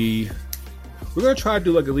going to try to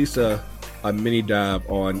do like at least a mini dive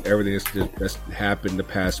on everything that's happened the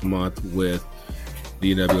past month with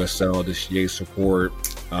the NWSL, the Yates report,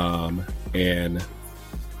 and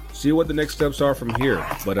see what the next steps are from here.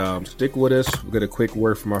 But stick with us. We'll get a quick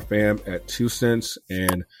word from our fam at 2 cents,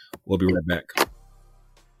 and we'll be right back.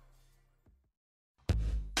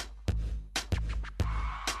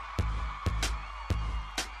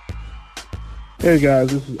 Hey guys,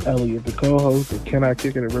 this is Elliot, the co-host of Can I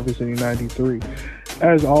Kick It at River City 93.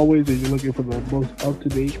 As always, if you're looking for the most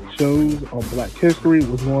up-to-date shows on Black history,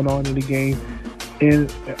 what's going on in the game,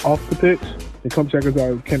 and off the pitch, then come check us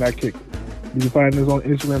out at Can I Kick It. You can find us on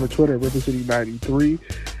Instagram and Twitter at River City 93.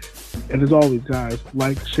 And as always, guys,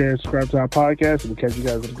 like, share, and subscribe to our podcast, and we'll catch you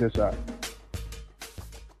guys on the good side.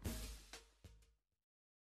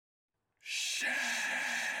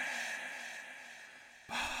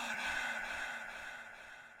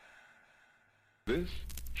 This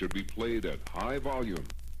should be played at high volume,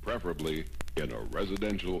 preferably in a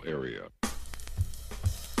residential area.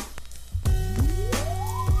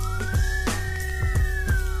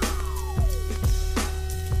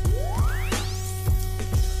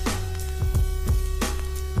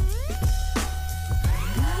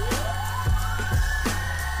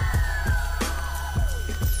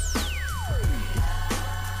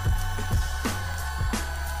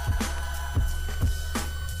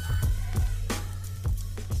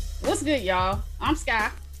 What's good, y'all? I'm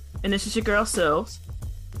Sky. And this is your girl, Sills.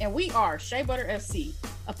 And we are Shea Butter FC,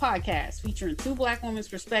 a podcast featuring two Black women's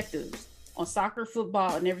perspectives on soccer,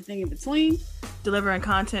 football, and everything in between. Delivering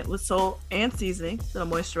content with soul and seasoning that'll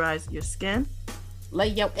moisturize your skin, lay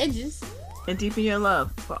your edges, and deepen your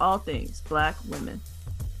love for all things Black women.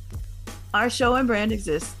 Our show and brand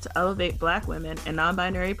exists to elevate Black women and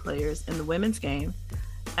non-binary players in the women's game,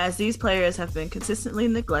 as these players have been consistently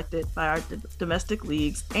neglected by our domestic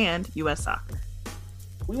leagues and U.S. soccer.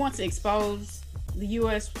 We want to expose the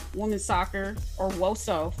U.S. women's soccer, or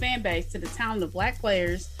WOSO, fan base to the talent of Black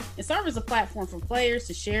players and serve as a platform for players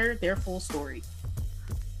to share their full story.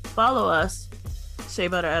 Follow us, Shea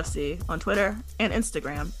Butter FC, on Twitter and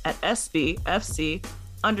Instagram at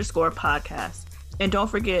SBFC_podcast. And don't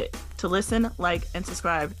forget to listen, like, and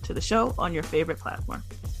subscribe to the show on your favorite platform.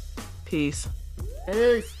 Peace.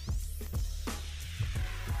 Peace.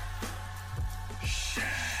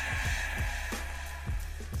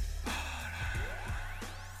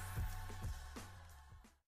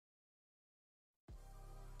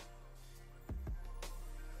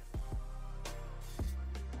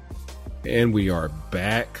 And we are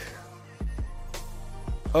back.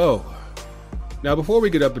 Oh, now before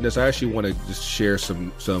we get up in this, I actually want to just share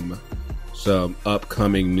some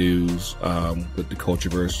upcoming news with the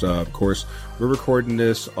Cultureverse. Of course, we're recording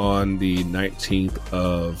this on the 19th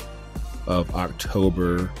of of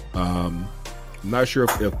October. I'm not sure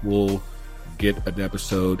if we'll get an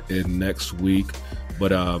episode in next week,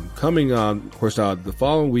 but coming on, of course, the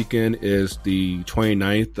following weekend is the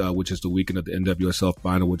 29th, which is the weekend of the NWSL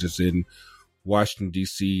final, which is in Washington,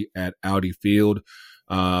 D.C. at Audi Field.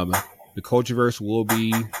 The Cultureverse will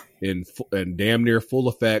be in damn near full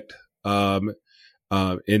effect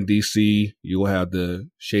in D.C. You'll have the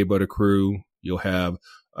Shea Butter crew. You'll have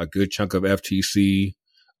a good chunk of FTC.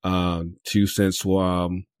 2 Cents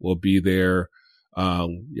will be there.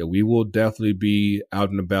 We will definitely be out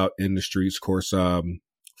and about in the streets. Of course,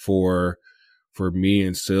 for me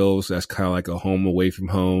and Sills, that's kind of like a home away from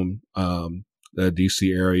home. The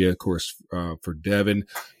DC area, of course, for Devin.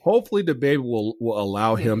 Hopefully the baby will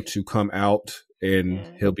allow him to come out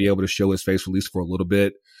and he'll be able to show his face at least for a little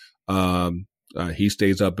bit. He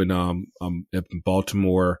stays up in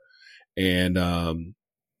Baltimore, and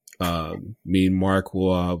me and Mark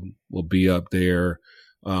will be up there.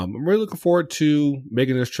 I'm really looking forward to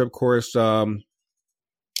making this trip. Of course, I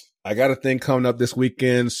got a thing coming up this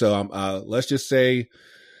weekend, so let's just say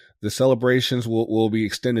the celebrations will be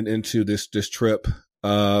extended into this trip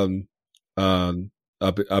up in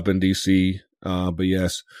DC. But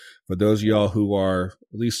yes, for those of y'all who are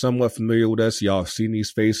at least somewhat familiar with us, y'all have seen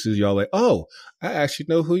these faces. Y'all like, oh, I actually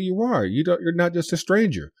know who you are. You're not just a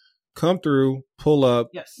stranger. Come through, pull up.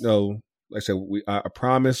 Yes. No, like I said, I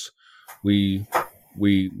promise we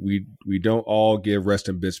don't all give rest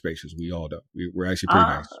in bid spaces. We all don't. We're actually pretty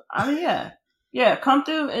nice. I mean, yeah. Come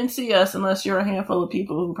through and see us, unless you're a handful of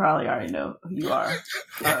people who probably already know who you are.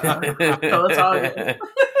 So it's all good.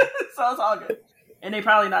 So it's all good. And they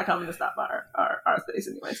probably not coming to stop by our space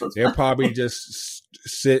anyway. So they'll probably just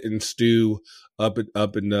sit and stew up in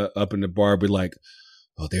the bar, be like,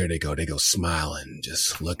 oh, there they go. They go smiling.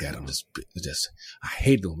 Just look at them. Just I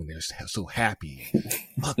hate them when they're so happy.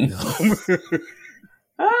 Fuck them.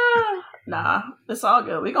 Nah, it's all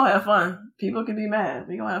good. We gonna have fun. People can be mad.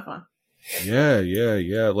 We gonna have fun.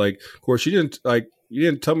 Yeah. Like, of course, you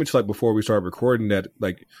didn't tell me till like before we started recording that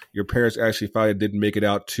like your parents actually finally didn't make it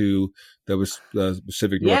out to the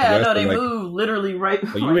Pacific Northwest. Yeah, no, they moved literally right.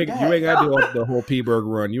 You ain't gotta do the whole Petersburg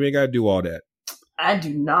run. You ain't gotta do all that. I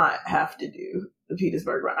do not have to do the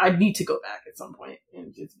Petersburg run. I need to go back at some point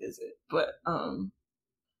and just visit, but I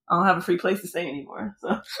don't have a free place to stay anymore,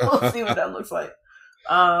 so we'll see what that looks like.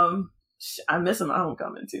 I miss my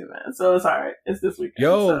homecoming too, man. So it's all right. It's this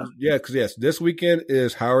weekend. Because this weekend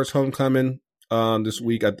is Howard's homecoming. This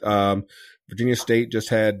week, Virginia State just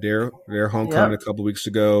had their homecoming a couple weeks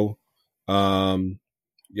ago. I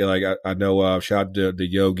know. Shout out to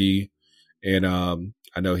Yogi, and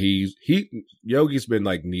I know Yogi's been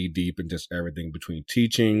like knee deep in just everything between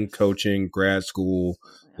teaching, coaching, grad school,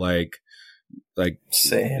 like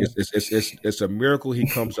same. It's a miracle he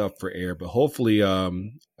comes up for air, but hopefully, I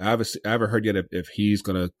haven't heard yet if he's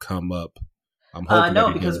gonna come up. I'm hoping.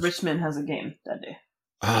 No, because Richmond has a game that day.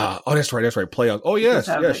 That's right. Playoffs. Oh yes.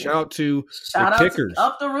 Shout out to the Kickers.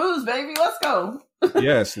 Up the Roos, baby. Let's go.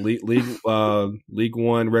 Yes, League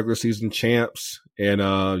One regular season champs, and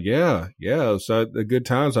so the good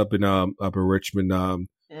times up in Richmond.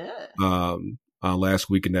 Last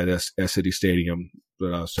week in that City Stadium.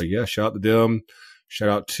 But shout out to them. Shout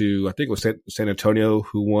out to I think it was San Antonio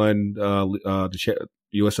who won the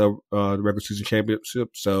USL regular season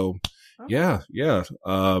championship. So I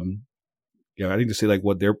need to see like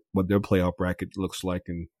what their playoff bracket looks like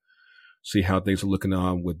and see how things are looking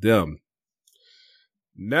on with them.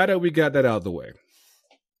 Now that we got that out of the way,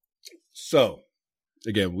 so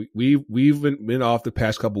again, we've been off the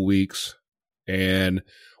past couple weeks, and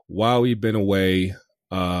while we've been away,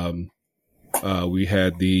 we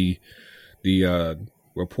had the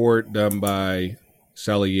report done by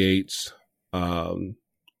Sally Yates, and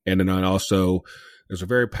then also there's a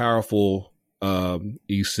very powerful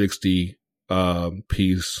E60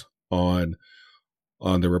 piece on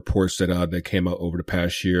the reports that came out over the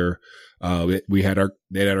past year. They had our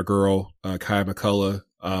girl Kai McCullough.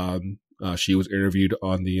 She was interviewed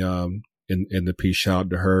on the in the piece. Shout out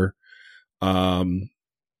to her.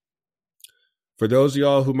 For those of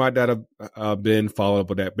y'all who might not have been following up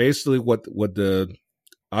with that, basically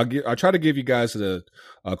I'll try to give you guys a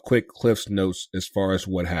quick Cliff's notes as far as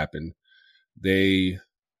what happened. They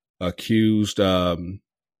accused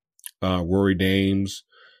Rory Dames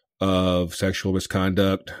of sexual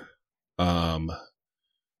misconduct.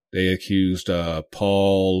 They accused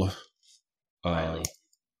Paul Riley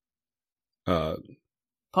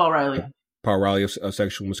of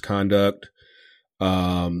sexual misconduct.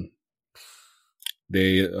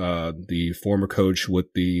 They the former coach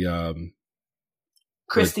with the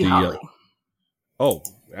Christy Holly.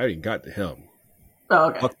 I didn't got to him. Oh,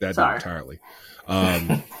 okay. Fuck that Sorry. entirely.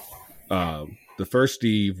 The first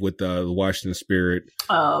Steve with the Washington Spirit.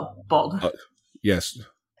 Bald. Yes.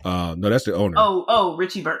 No, that's the owner. Oh,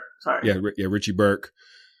 Richie Burke. Sorry. Yeah, Richie Burke.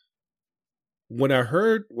 When I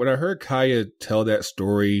heard Kaya tell that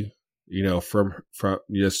story, you know, from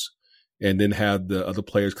just, and then have the other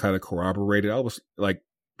players kind of corroborate it, I was like,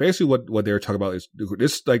 basically what they were talking about is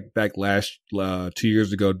this, like, back 2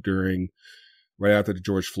 years ago right after the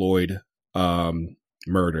George Floyd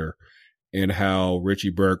murder, and how Richie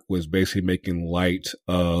Burke was basically making light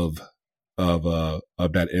of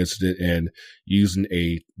that incident and using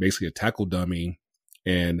basically a tackle dummy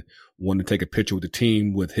and wanted to take a picture with the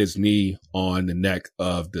team with his knee on the neck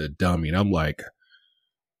of the dummy. And I'm like,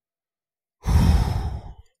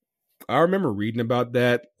 I remember reading about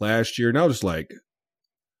that last year, and I was just like,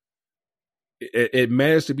 it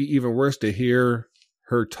managed to be even worse to hear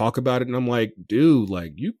her talk about it. And I'm like, dude,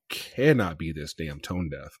 like, you cannot be this damn tone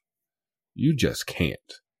deaf. You just can't.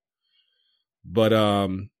 But,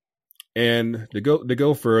 and to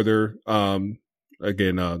go further,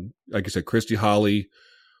 again, like I said, Christy Holly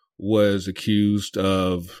was accused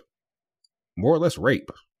of more or less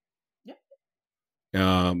rape.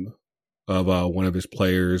 Yeah. Of one of his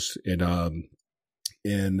players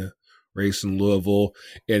in Racing Louisville.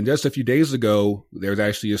 And just a few days ago, there was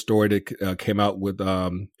actually a story that came out with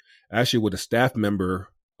a staff member,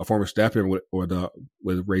 a former staff member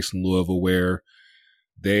with Racing Louisville, where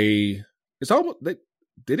did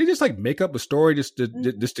they just like make up a story just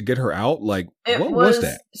to get her out? Like, what was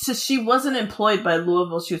that? So she wasn't employed by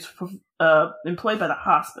Louisville. She was employed by the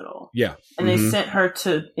hospital. Yeah. And they sent her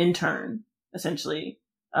to intern, essentially,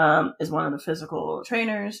 as one of the physical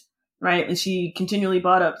trainers, right? And she continually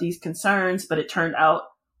brought up these concerns, but it turned out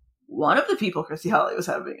one of the people Christy Holly was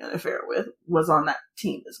having an affair with was on that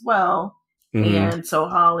team as well. Mm-hmm. And so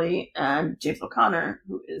Holly and James O'Connor,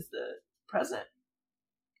 who is the president.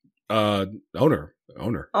 Owner.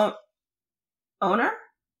 Owner?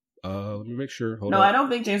 Let me make sure. Hold on. No, I don't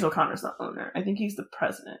think James O'Connor's the owner. I think he's the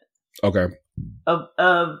president. Okay.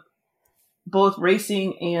 Of both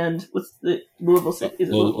racing and what's the Louisville City?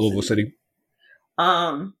 Louisville City.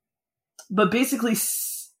 But basically,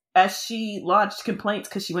 as she lodged complaints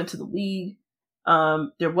because she went to the league,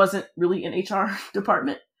 there wasn't really an HR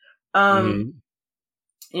department. And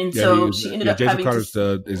so she ended up James having O'Connor's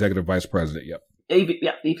the executive vice president. Yep.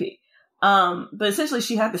 VP. But essentially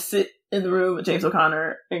she had to sit in the room with James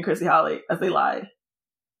O'Connor and Christy Holly as they lied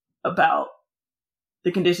about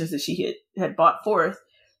the conditions that she had brought forth,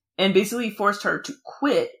 and basically forced her to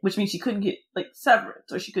quit, which means she couldn't get like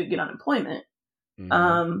severance or she couldn't get unemployment.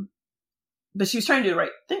 Mm-hmm. But she was trying to do the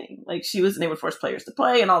right thing. Like, she wasn't able to force players to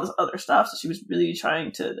play and all this other stuff. So she was really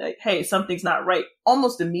trying to, like, hey, something's not right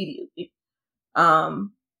almost immediately.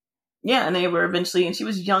 Yeah, and they were eventually, and she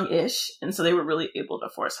was young-ish, and so they were really able to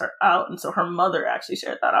force her out. And so her mother actually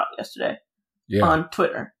shared that out yesterday on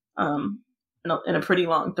Twitter, in a pretty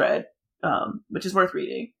long thread, which is worth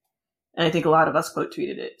reading. And I think a lot of us quote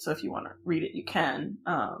tweeted it. So if you want to read it, you can.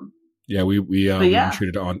 We tweeted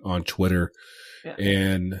it on Twitter,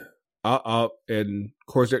 and and of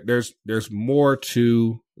course there's more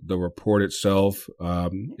to the report itself.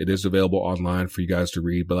 It is available online for you guys to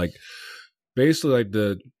read, but like basically like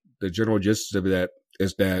the general gist of that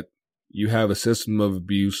is that you have a system of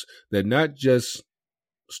abuse that not just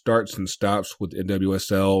starts and stops with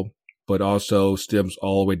NWSL, but also stems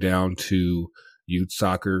all the way down to youth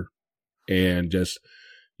soccer. And just,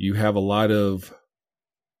 you have a lot of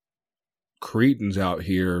cretins out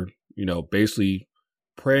here, you know, basically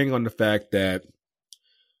preying on the fact that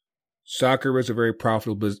soccer is a very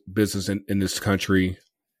profitable business in this country.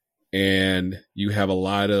 And you have a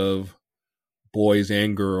lot of boys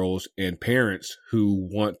and girls and parents who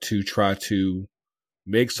want to try to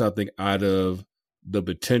make something out of the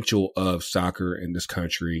potential of soccer in this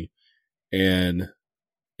country. And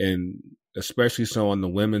especially so on the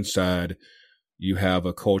women's side, you have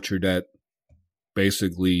a culture that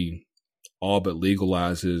basically all but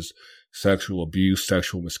legalizes sexual abuse,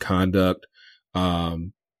 sexual misconduct,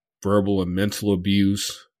 verbal and mental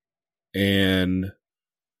abuse. And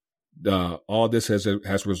all this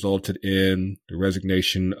has resulted in the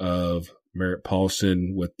resignation of Merritt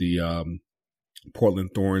Paulson with the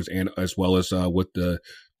Portland Thorns, and as well as with the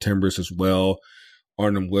Timbers as well.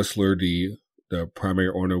 Arnhem Whistler, the primary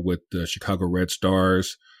owner with the Chicago Red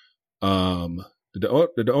Stars. Did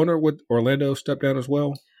the owner with Orlando step down as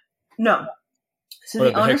well? No. So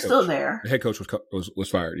the owner's still there. The head coach was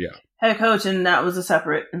fired. Yeah. Head coach, and that was a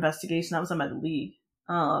separate investigation that was done by the league.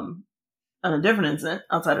 On a different incident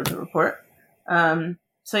outside of the report.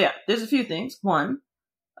 So yeah, there's a few things. One,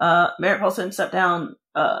 Merritt Paulson stepped down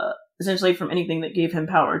essentially from anything that gave him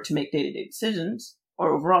power to make day-to-day decisions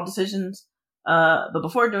or overall decisions. But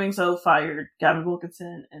before doing so, fired Gavin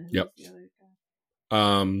Wilkinson and the other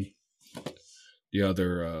guy? The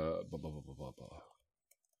other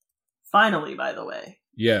Finally, by the way.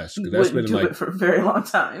 Yes, because that's been like it for a very long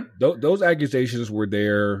time. Those accusations were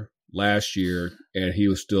there last year, and he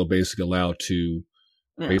was still basically allowed to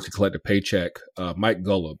basically collect a paycheck. Mike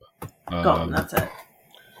Golub. That's it.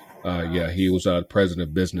 He was president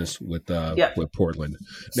of business with Portland.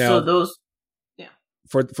 Now, so those,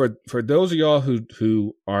 for those of y'all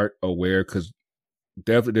who aren't aware, because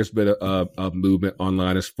definitely there's been a movement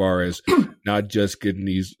online as far as not just getting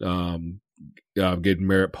these getting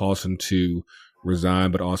Merritt Paulson to resign,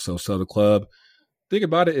 but also sell the club. Thing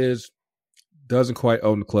about it is, doesn't quite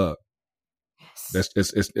own the club. That's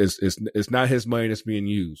it's not his money that's being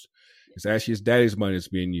used. It's actually his daddy's money that's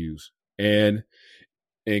being used. And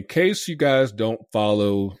in case you guys don't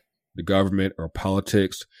follow the government or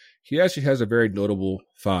politics, he actually has a very notable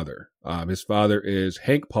father. His father is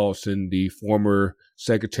Hank Paulson, the former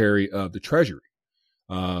Secretary of the Treasury.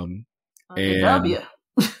 For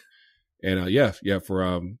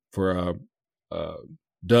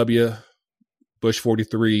W. Bush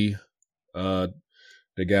 43, the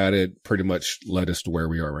guy that pretty much led us to where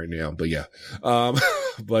we are right now. But yeah.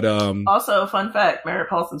 Also, fun fact, Merritt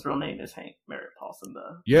Paulson's real name is Hank Merritt Paulson.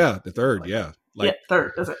 The third,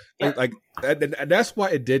 third. That's it. Yeah. And that's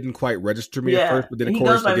why it didn't quite register me at first. But then, of he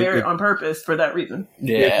course, goes by Merritt on purpose for that reason.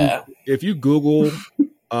 Yeah. If you Google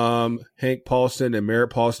Hank Paulson and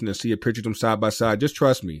Merritt Paulson and see a picture of them side by side, just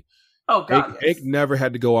trust me. Oh God, Hank never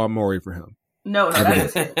had to go on Maury for him. No,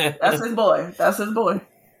 that's his boy. That's his boy.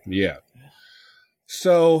 Yeah.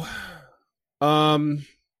 So, now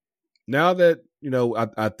that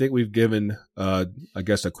I think we've given, I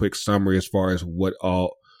guess, a quick summary as far as what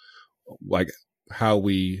all, how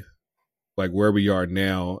we, where we are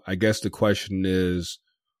now. I guess the question is,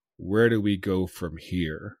 where do we go from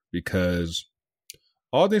here? Because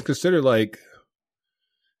all things considered,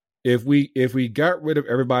 if we got rid of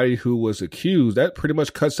everybody who was accused, that pretty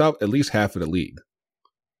much cuts out at least half of the league.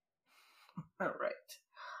 All right.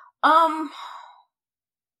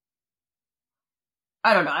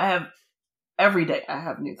 I don't know. Every day I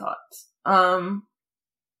have new thoughts.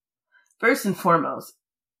 First and foremost,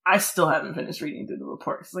 I still haven't finished reading through the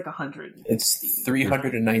report. It's 100. It's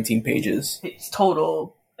 319 pages. It's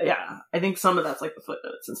total. Yeah. I think some of that's the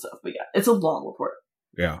footnotes and stuff, but yeah, it's a long report.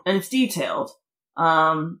 Yeah. And it's detailed.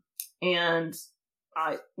 And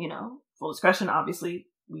I, full discretion, obviously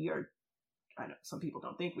I know some people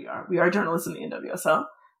don't think we are journalists in the NWSL.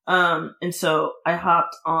 And so I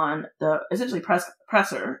hopped on the essentially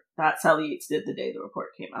presser that Sally Yates did the day the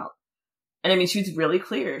report came out. And I mean, she was really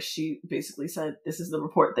clear. She basically said, this is the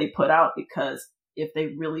report they put out because if they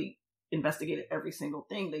really investigated every single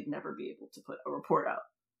thing, they'd never be able to put a report out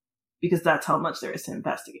because that's how much there is to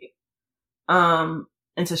investigate.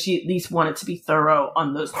 And so she at least wanted to be thorough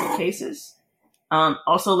on those two cases.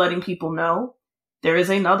 Also letting people know there is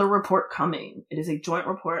another report coming. It is a joint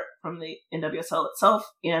report from the NWSL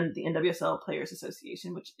itself and the NWSL Players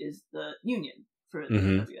Association, which is the union for the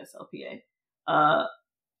NWSLPA,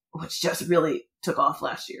 which just really took off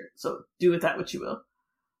last year. So do with that what you will.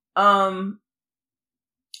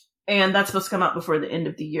 And that's supposed to come out before the end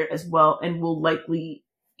of the year as well, and will likely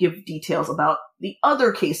give details about the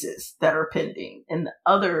other cases that are pending and the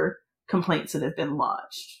other complaints that have been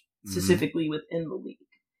lodged, specifically within the league,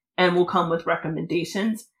 and will come with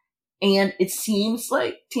recommendations. And it seems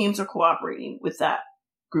like teams are cooperating with that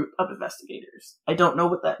group of investigators. I don't know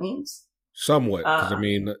what that means. Somewhat, because I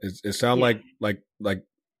mean, it sounds like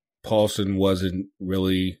Paulson wasn't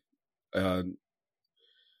really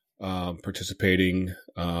participating.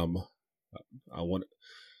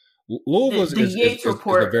 Louisville's the Yates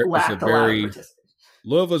report lacked a lot of participation.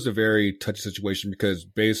 Louisville's a very touchy situation because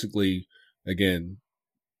basically, again,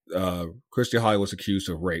 Christy Holly was accused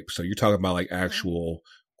of rape. So you're talking about actual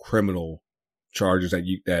criminal charges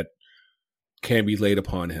that can be laid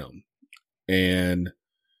upon him, and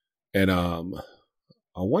I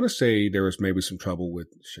want to say there was maybe some trouble with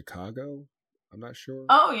Chicago. I'm not sure.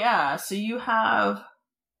 Oh yeah, so you have.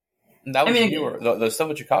 That was newer. The stuff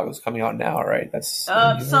with Chicago is coming out now, right? That's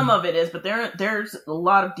some of it is, but there's a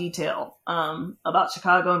lot of detail about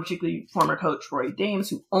Chicago, and particularly former coach Roy Dames,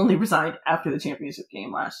 who only resigned after the championship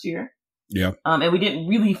game last year. Yeah, and we didn't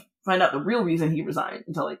really find out the real reason he resigned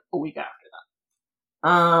until a week after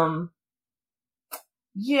that.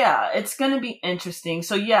 Yeah, it's going to be interesting.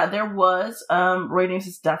 So yeah, there was Roy Dames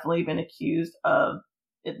has definitely been accused of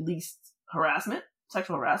at least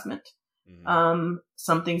sexual harassment.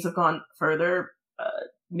 Some things have gone further,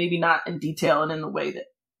 maybe not in detail and in the way that,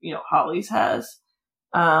 Holly's has.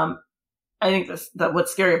 I think that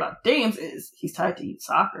what's scary about Dames is he's tied to youth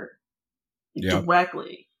soccer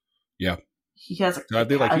directly. Yeah. He has a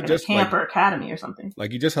just camp or academy or something.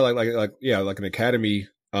 Like he just had like an academy.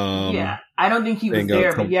 I don't think he was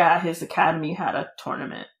there, but his academy had a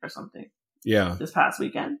tournament or something. Yeah. This past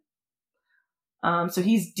weekend. So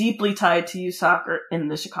he's deeply tied to youth soccer in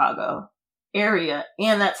the Chicago area,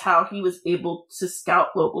 and that's how he was able to scout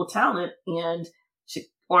local talent. And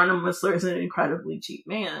Arnim Whistler is an incredibly cheap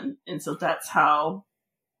man, and so that's how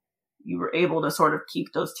you were able to sort of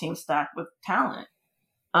keep those teams stacked with talent.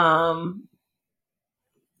 And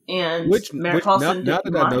now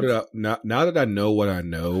that I know what I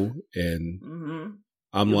know, and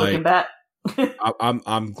I'm You're like, looking back.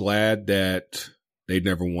 I'm glad that they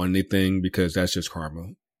never won anything, because that's just karma.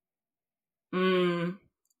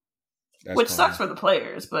 Which sucks for the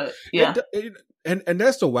players, but yeah. And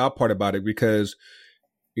that's the wild part about it, because,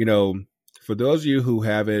 for those of you who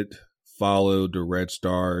haven't followed the Red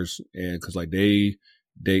Stars, and because like they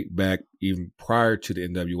date back even prior to the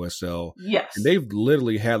NWSL, yes, and they've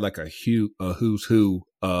literally had like a who's who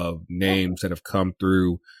of names that have come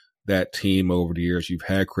through that team over the years. You've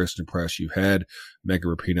had Kristen Press, you've had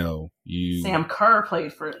Megan Rapinoe, Sam Kerr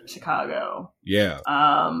played for Chicago. Yeah.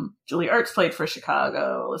 Julie Ertz played for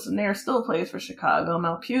Chicago. Alyssa Nair still plays for Chicago.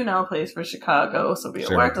 Mel Pugh now plays for Chicago. Sophia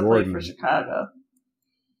Huerta played for Chicago.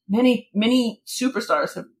 Many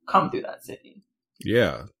superstars have come through that city.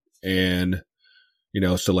 Yeah. And,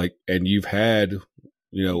 so like, and you've had,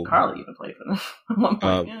 Carly even played for them at one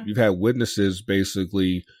point. You've had witnesses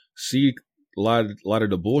basically see a lot of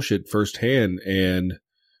the bullshit firsthand, and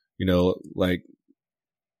like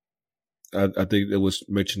I think it was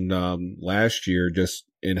mentioned last year, just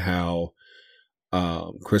in how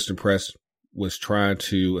Kristen Press was trying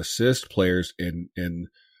to assist players in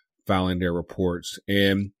filing their reports.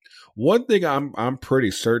 And one thing I'm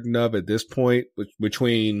pretty certain of at this point,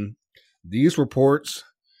 between these reports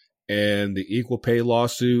and the equal pay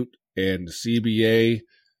lawsuit and the CBA,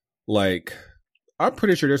 like, I'm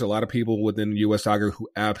pretty sure there's a lot of people within U.S. Soccer who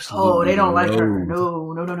absolutely they don't like her.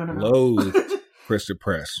 No. Loathe Kristen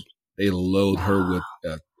Press. They loathe her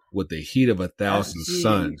with the heat of 1,000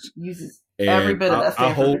 suns. Uses every bit of that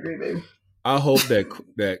Stanford degree, baby. I hope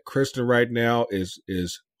that Kristen right now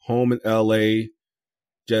is home in L.A.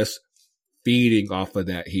 just feeding off of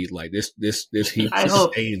that heat. Like this heat I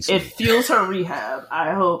hope sustains it fuels her rehab.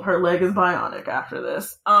 I hope her leg is bionic after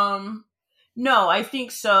this. No, I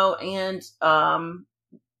think so. And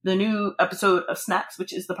the new episode of Snacks,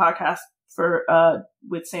 which is the podcast for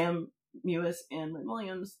with Sam Mewis and Lynn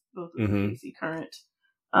Williams, both of them AC Current,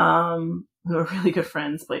 who are really good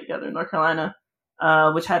friends, played together in North Carolina,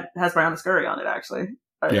 which has Brianna Scurry on it, actually,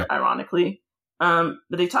 ironically. But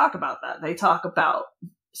they talk about that. They talk about,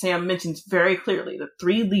 Sam mentions very clearly the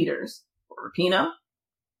three leaders were Rapinoe,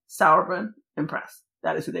 Sauerbrunn, and Press.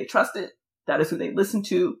 That is who they trusted. That is who they listened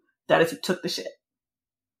to. That is who took the shit.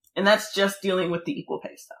 And that's just dealing with the equal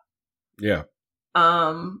pay stuff. Yeah.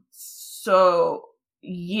 So,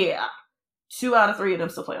 yeah. 2 out of 3 of them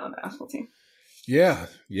still play on the national team. Yeah.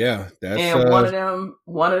 Yeah. That's, and one of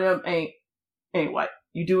them ain't white.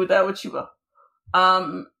 You do with that what you will.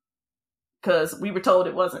 Because we were told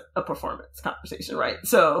it wasn't a performance conversation, right?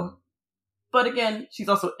 So, but again, she's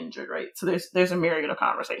also injured, right? So there's a myriad of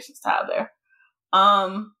conversations to have there.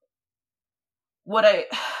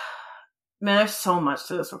 Man, there's so much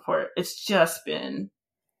to this report. It's been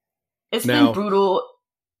brutal.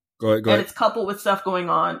 Go ahead. And it's coupled with stuff going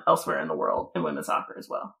on elsewhere in the world in women's soccer as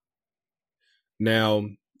well. Now,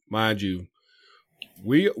 mind you,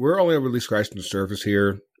 we're only really scratching the surface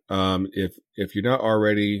here. If you're not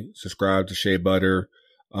already subscribed to Shea Butter,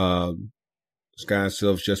 Sky and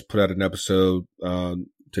Silves just put out an episode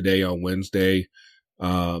today on Wednesday.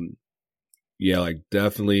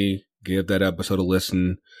 Definitely give that episode a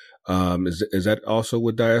listen. Is that also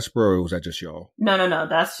with Diaspora, or was that just y'all? No.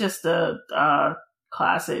 That's just a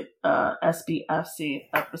classic SBFC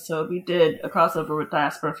episode. We did a crossover with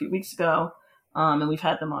Diaspora a few weeks ago, and we've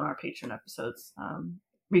had them on our Patreon episodes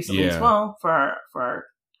recently as well for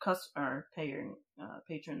our paying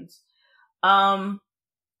patrons.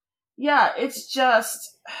 It's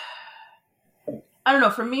just, I don't know.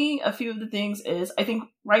 For me, a few of the things is, I think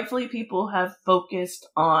rightfully people have focused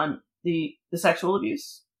on the sexual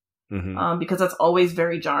abuse, because that's always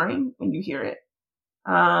very jarring when you hear it.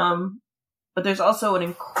 But there's also an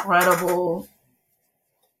incredible,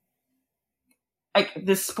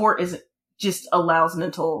 this sport just allows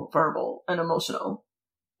mental, verbal, and emotional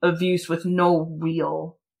abuse with no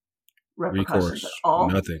real repercussions at all.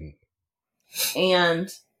 Nothing. And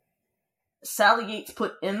Sally Yates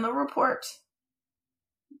put in the report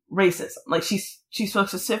racism. Like she spoke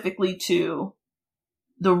specifically to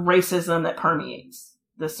the racism that permeates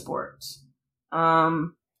this sport.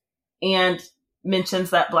 And mentions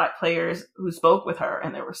that Black players who spoke with her,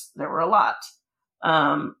 and there were a lot,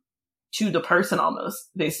 to the person almost,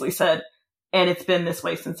 basically said, and it's been this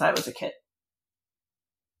way since I was a kid.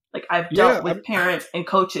 Like, I've dealt with parents and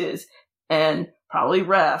coaches and probably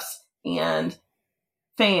refs and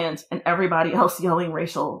fans and everybody else yelling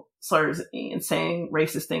racial slurs at me and saying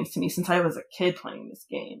racist things to me since I was a kid playing this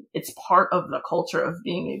game. It's part of the culture of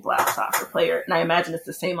being a Black soccer player. And I imagine it's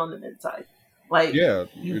the same on the men's side. Like,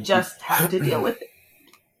 you just have to deal with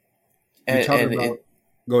it.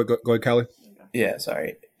 Go ahead, Callie. Yeah,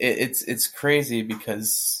 sorry. It's crazy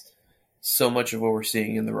because so much of what we're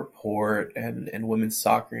seeing in the report and women's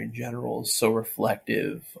soccer in general is so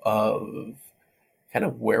reflective of kind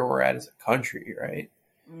of where we're at as a country, right?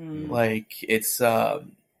 Like, it's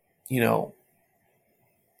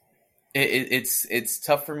it's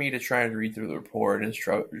tough for me to try and read through the report, and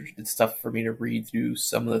it's tough for me to read through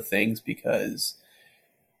some of the things because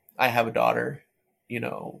I have a daughter,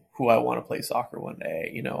 who I want to play soccer one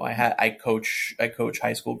day. I coach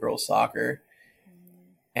high school girls soccer,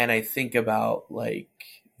 and I think about like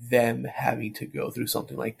them having to go through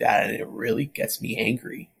something like that, and it really gets me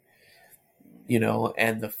angry.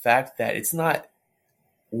 And the fact that it's not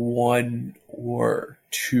one or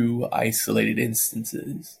two isolated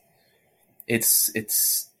instances.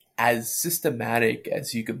 It's as systematic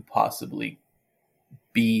as you can possibly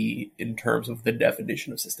be in terms of the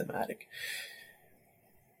definition of systematic.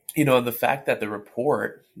 And the fact that the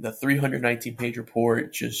 319-page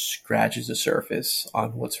report just scratches the surface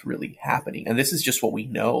on what's really happening. And this is just what we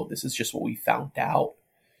know. This is just what we found out.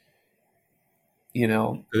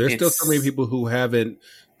 There's still so many people who haven't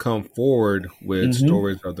come forward with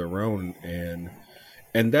stories of their own, and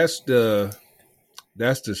that's the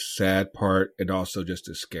sad part, and also just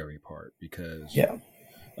the scary part, because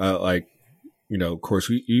of course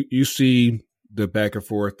you see the back and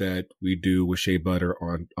forth that we do with Shea Butter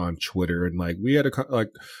on Twitter, and like we had a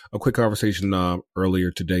quick conversation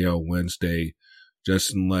earlier today on Wednesday,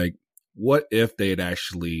 just in like, what if they had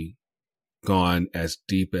actually gone as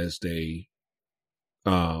deep as they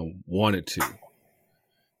wanted to?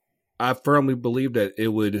 I firmly believe that it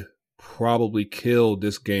would probably kill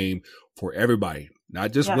this game for everybody,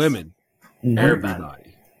 not just women,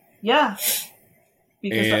 everybody. Yeah.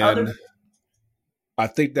 Because I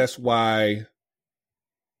think that's why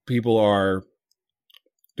people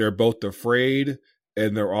they're both afraid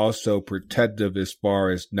and they're also protective as far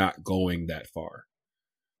as not going that far.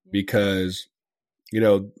 Because,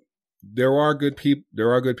 there are good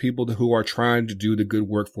people who are trying to do the good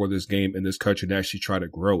work for this game in this country and actually try to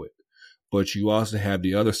grow it. But you also have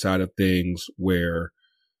the other side of things where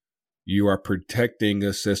you are protecting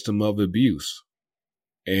a system of abuse,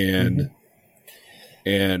 and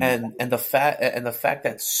the fact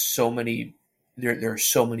that so many there are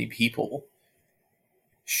so many people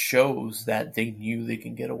shows that they knew they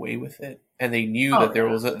can get away with it, and they knew that there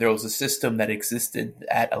was a system that existed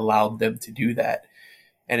that allowed them to do that.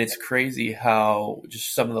 And it's crazy how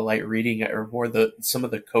just some of the light reading, or more some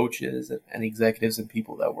of the coaches and executives and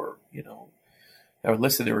people that were, that were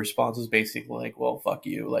listed, their response was basically like, well, fuck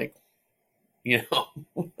you. Like, Yeah.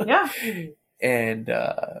 And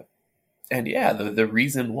the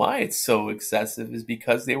reason why it's so excessive is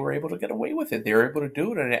because they were able to get away with it. They were able to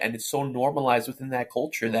do it. And it's so normalized within that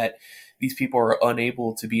culture that these people are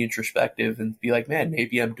unable to be introspective and be like, man,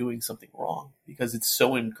 maybe I'm doing something wrong, because it's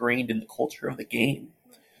so ingrained in the culture of the game.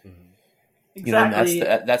 Exactly.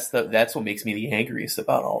 That's what makes me the angriest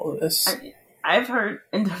about all of this. I've heard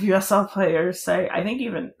NWSL players say, I think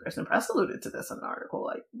even Kristen Press alluded to this in an article,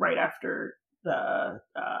 like right after the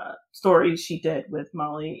story she did with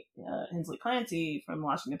Molly Hensley Clancy from the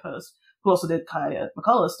Washington Post, who also did Kaya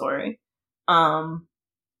McCullough's story.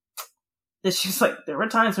 That she was like, there were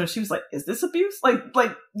times when she was like, is this abuse? Like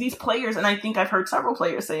these players, and I think I've heard several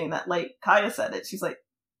players saying that, like Kaya said it. She's like,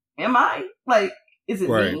 am I? Like, is it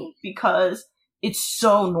me? Because it's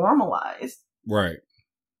so normalized. Right.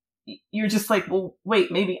 You're just like, well,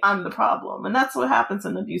 wait, maybe I'm the problem. And that's what happens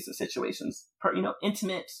in abusive situations,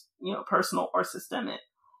 intimate, personal or systemic,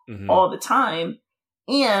 all the time.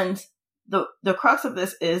 And the crux of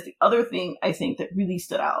this is the other thing I think that really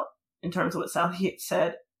stood out in terms of what Sally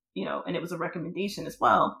said, and it was a recommendation as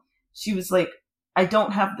well. She was like, I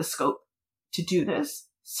don't have the scope to do this.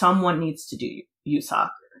 Someone needs to do youth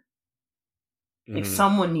soccer. Like,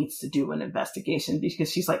 someone needs to do an investigation,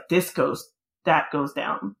 because she's like, that goes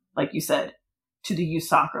down like you said, to the youth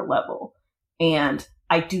soccer level. And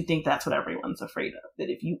I do think that's what everyone's afraid of, that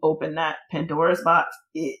if you open that Pandora's box,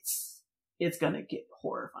 it's going to get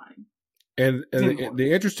horrifying. And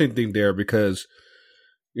the interesting thing there, because,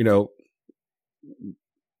 you know,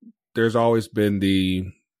 there's always been the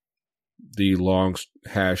long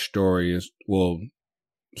hash story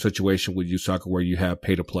situation with youth soccer where you have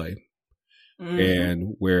pay to play,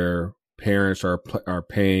 and where parents are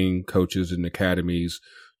paying coaches and academies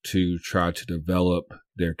to try to develop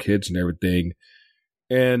their kids and everything.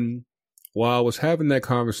 And while I was having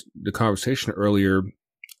the conversation earlier,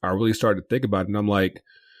 I really started to think about it, and I'm like,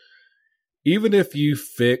 even if you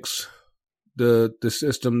fix the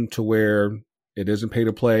system to where it isn't pay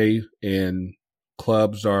to play and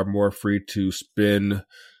clubs are more free to spin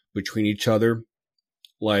between each other,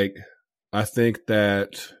 like, I think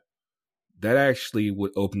that actually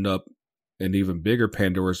would open up an even bigger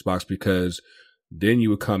Pandora's box, because then you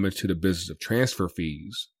would come into the business of transfer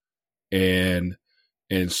fees, and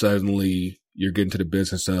suddenly you're getting to the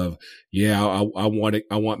business of,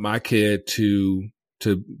 I want my kid to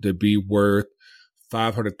be worth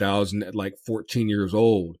 $500,000 at like 14 years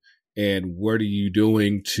old, and what are you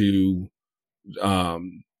doing to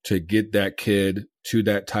get that kid to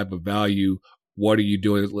that type of value? What are you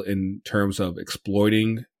doing in terms of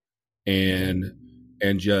exploiting and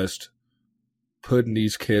just putting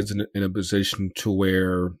these kids in a position to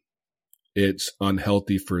where it's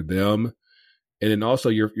unhealthy for them? And then also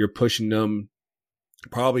you're pushing them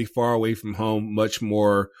probably far away from home, much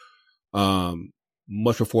before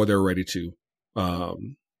they're ready to.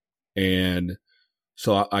 And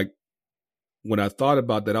so I when I thought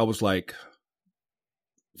about that, I was like,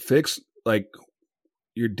 fix, like,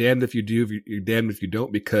 you're damned if you do, you're damned if you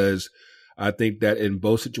don't, because I think that in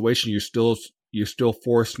both situations, you're still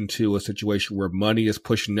forced into a situation where money is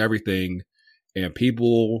pushing everything, and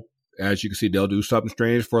people, as you can see, they'll do something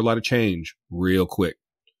strange for a lot of change real quick.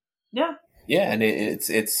 Yeah. Yeah, and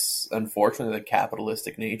it's unfortunately the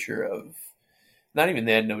capitalistic nature of not even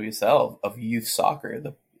the NWSL, of youth soccer,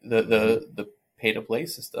 the pay to play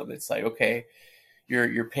system. It's like, okay,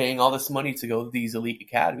 you're paying all this money to go to these elite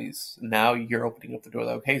academies. Now you're opening up the door.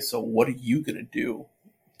 Like, okay, so what are you gonna do?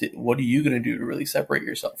 What are you gonna do to really separate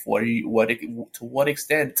yourself? To what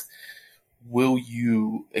extent will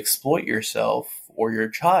you exploit yourself or your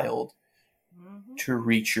child to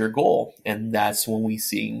reach your goal? And that's when we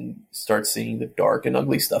start seeing the dark and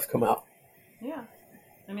ugly stuff come out. Yeah.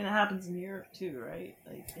 I mean, it happens in Europe too, right?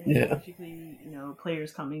 Like, particularly,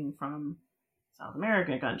 players coming from South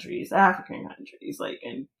American countries, African countries, like,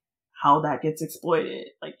 and how that gets exploited.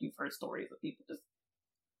 Like, you've heard stories of people just,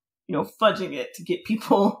 fudging it to get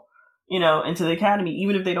people, into the academy,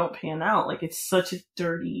 even if they don't pan out. Like, it's such a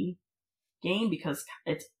dirty game because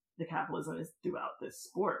the capitalism is throughout this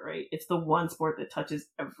sport, right? It's the one sport that touches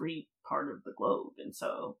every part of the globe. And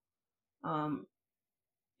so,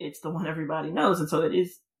 it's the one everybody knows. And so it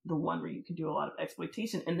is the one where you can do a lot of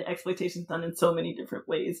exploitation, and the exploitation is done in so many different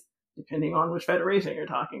ways, depending on which federation you're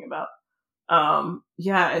talking about.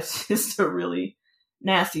 It's just a really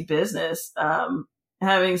nasty business.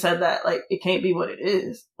 Having said that, like, it can't be what it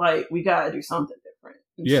is. Like, we got to do something different.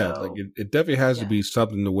 And like it definitely has to be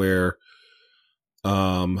something to where,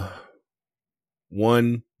 one,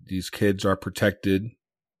 these kids are protected,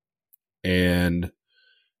 and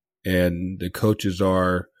the coaches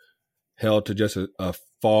are held to just a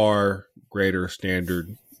far greater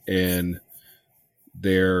standard, and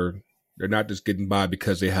they're not just getting by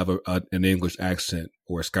because they have an English accent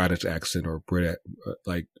or a Scottish accent or Brit.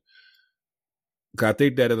 Like, I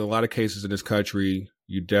think that in a lot of cases in this country,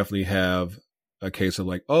 you definitely have a case of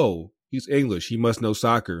like, oh, he's English, he must know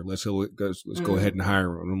soccer. Let's go ahead and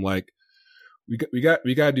hire him. And I'm like, we got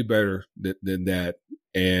to do better than that.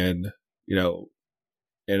 And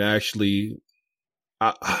and actually,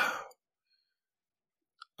 I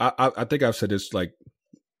think I've said this like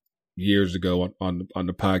years ago on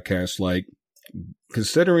the podcast, like,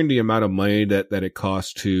 considering the amount of money that it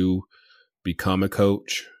costs to become a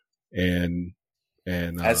coach, and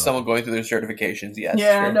as someone going through their certifications, yes,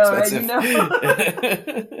 yeah, sure, no,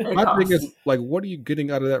 my thing is, like, what are you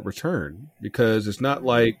getting out of that return? Because it's not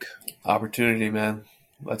like opportunity, man.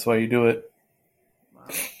 That's why you do it. Wow.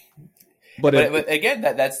 But again,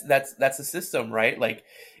 that's the system, right? Like,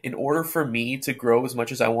 in order for me to grow as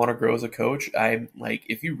much as I want to grow as a coach, I'm like,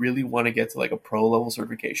 if you really want to get to like a pro level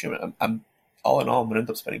certification, I'm all in all, I'm gonna end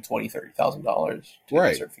up spending $20,000-$30,000 to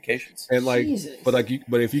get certifications. And like, Jesus. but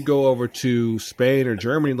if you go over to Spain or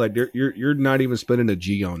Germany, like, you're not even spending a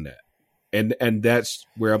G on that, and that's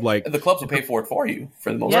where I'm like, the clubs will pay for it for you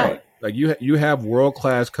for the most part. part. Like you have world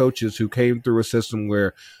class coaches who came through a system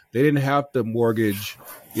where they didn't have to mortgage,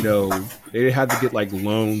 they didn't have to get like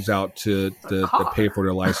loans out to pay for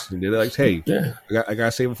their license. They're like, hey, I got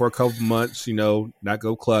to save it for a couple months, not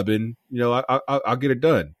go clubbing, I'll get it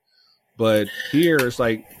done. But here it's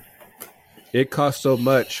like it costs so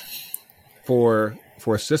much for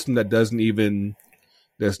a system that's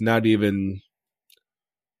not even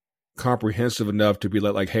comprehensive enough to be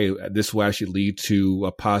like, hey, this will actually lead to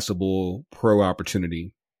a possible pro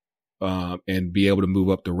opportunity, and be able to move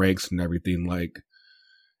up the ranks and everything. Like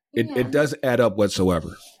it doesn't add up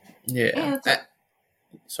whatsoever. Yeah.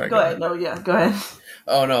 Sorry. Go ahead. No, yeah, go ahead.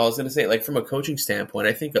 Oh no, I was going to say, like, from a coaching standpoint,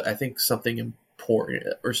 I think something important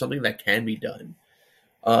or something that can be done.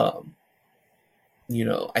 I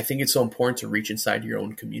think it's so important to reach inside your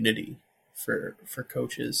own community for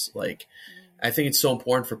coaches. Like, I think it's so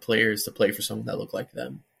important for players to play for someone that look like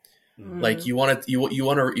them. Mm-hmm. Like, you want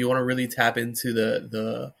to really tap into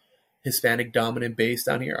the Hispanic dominant base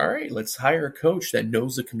down here. All right, let's hire a coach that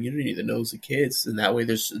knows the community, that knows the kids, and that way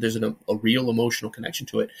there's a real emotional connection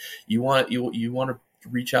to it. You want to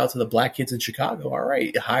reach out to the black kids in Chicago. All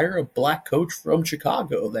right, hire a black coach from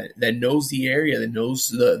Chicago that knows the area, that knows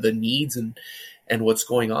the needs and what's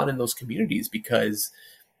going on in those communities. Because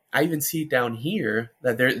I even see down here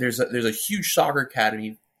that there's a huge soccer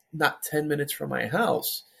academy not 10 minutes from my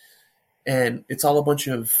house. And it's all a bunch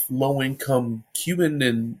of low-income Cuban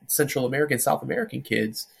and Central American, South American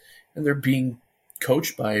kids. And they're being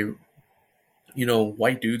coached by,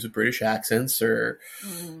 white dudes with British accents or,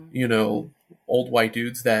 old white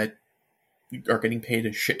dudes that are getting paid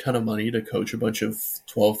a shit ton of money to coach a bunch of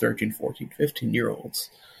 12, 13, 14,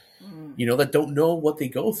 15-year-olds, that don't know what they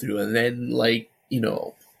go through. And then,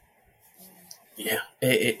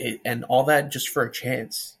 and all that just for a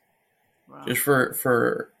chance. Wow. Just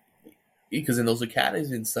for because in those academies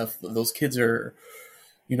and stuff, those kids are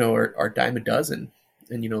dime a dozen.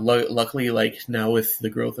 And, luckily, like, now with the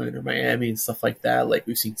growth of Inter Miami and stuff like that, like,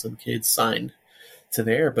 we've seen some kids signed to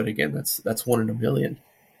there. But again, that's 1 in a million.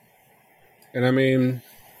 And I mean,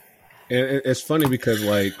 and it's funny because,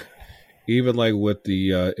 like, even like with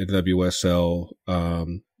the NWSL,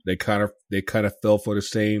 they kind of fell for the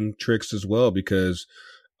same tricks as well, because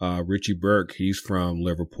Richie Burke, he's from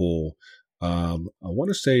Liverpool. I want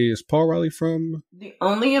to say, is Paul Riley from? The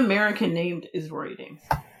only American named is Rory Dames.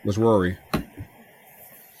 Was Rory?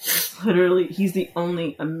 Literally, he's the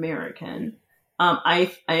only American. I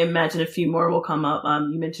imagine a few more will come up.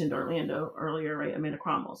 You mentioned Orlando earlier, right? Amanda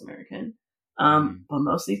Cromwell's American. But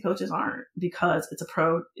most of these coaches aren't, because it's a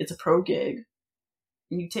pro gig.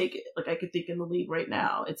 And you take it. Like, I could think in the league right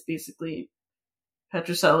now, it's basically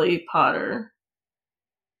Petrocelli, Potter.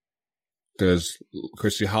 Because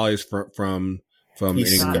Christy Holly's from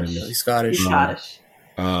England. He's Scottish. He's Scottish.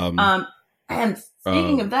 And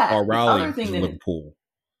speaking of that, Paul Riley other thing is Liverpool.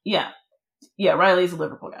 Yeah, Riley's a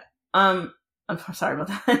Liverpool guy. I'm sorry about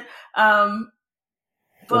that.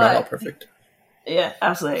 We're not all perfect. Yeah,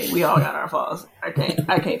 absolutely. We all got our flaws. I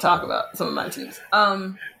can't talk about some of my teams.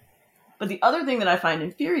 But the other thing that I find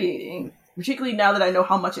infuriating, particularly now that I know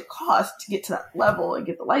how much it costs to get to that level and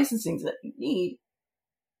get the licensings that you need,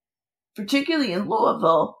 particularly in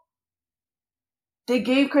Louisville, they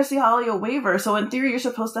gave Christy Holly a waiver. So in theory, you're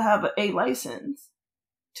supposed to have a license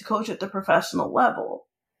to coach at the professional level.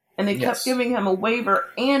 And they kept giving him a waiver,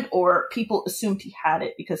 and or people assumed he had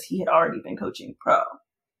it because he had already been coaching pro.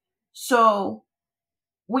 So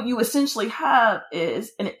what you essentially have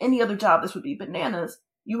is, in any other job, this would be bananas.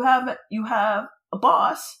 You have a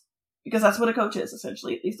boss, because that's what a coach is,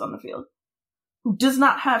 essentially, at least on the field, who does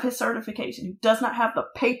not have his certification, who does not have the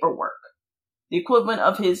paperwork, the equivalent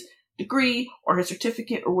of his degree or his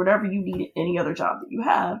certificate or whatever you need at any other job that you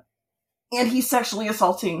have, and he's sexually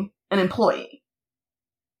assaulting an employee.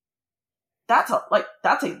 That's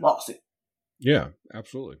a lawsuit. Yeah,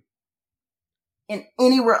 absolutely. And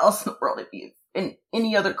anywhere else in the world, it'd be in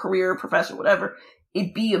any other career, profession, whatever,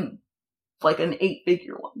 it'd be an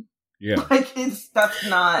 8-figure one. Yeah. That's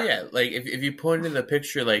not. Yeah, like if you point in the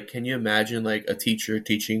picture, like, can you imagine like a teacher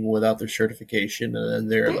teaching without their certification, and then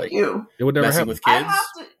they're it would never messing happen with kids?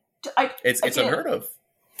 It's unheard of.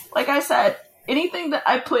 Like I said, anything that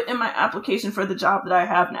I put in my application for the job that I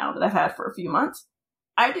have now, that I've had for a few months,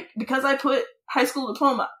 because I put high school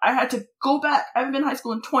diploma, I had to go back. I haven't been in high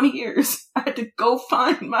school in 20 years. I had to go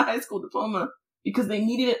find my high school diploma because they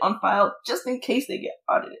needed it on file just in case they get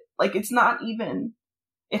audited. Like, it's not even,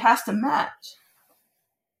 it has to match.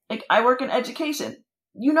 Like, I work in education.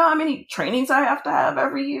 You know how many trainings I have to have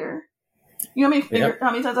every year? You know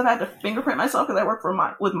how many times I've had to fingerprint myself because I work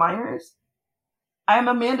with minors? I am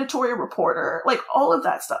a mandatory reporter. Like, all of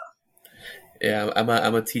that stuff. Yeah,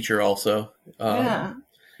 I'm a teacher also. Yeah.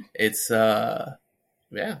 It's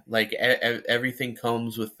like everything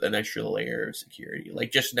comes with an extra layer of security.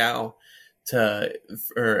 Like just now, for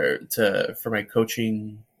my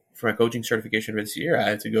coaching certification for this year, I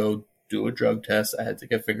had to go do a drug test. I had to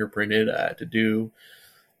get fingerprinted. I had to do,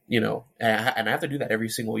 and I have to do that every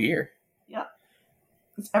single year. Yeah,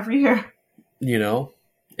 it's every year.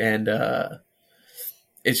 And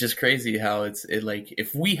it's just crazy how it like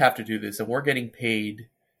if we have to do this and we're getting paid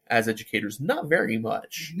as educators, not very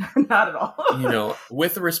much, not at all.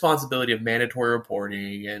 With the responsibility of mandatory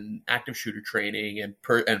reporting and active shooter training and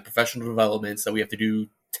professional developments that we have to do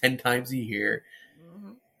 10 times a year.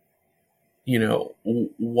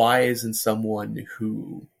 Why isn't someone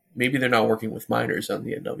who maybe they're not working with minors on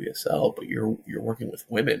the NWSL, but you're working with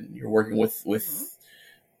women, you're working with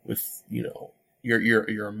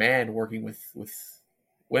you're a man working with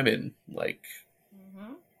women, like.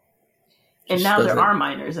 And now there are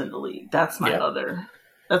minors in the league. That's the other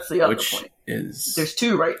point. There's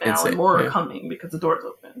 2 right now, insane. And more are coming because the door's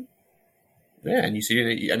open. Yeah, and you see it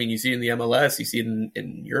in the MLS, you see it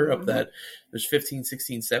in Europe that there's 15,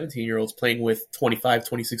 16, 17-year-olds playing with 25,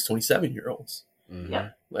 26, 27-year-olds. Yeah.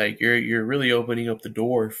 Like you're really opening up the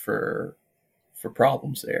door for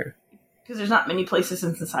problems there. Because there's not many places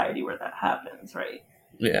in society where that happens, right?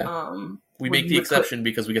 Yeah. We make the exception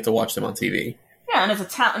because we get to watch them on TV. Yeah, and it's a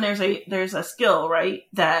talent. And there's a skill, right,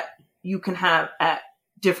 that you can have at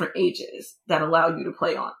different ages that allow you to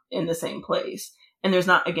play on in the same place. And there's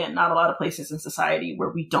not a lot of places in society where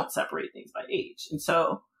we don't separate things by age. And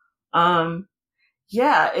so,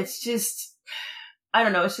 it's just, I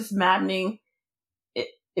don't know, it's just maddening.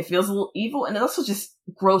 It feels a little evil, and it's also just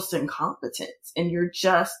gross incompetence. And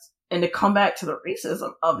and to come back to the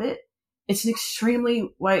racism of it, it's an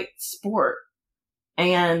extremely white sport.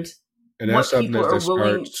 And that's something that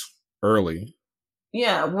starts early.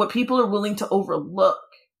 Yeah, what people are willing to overlook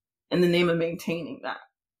in the name of maintaining that.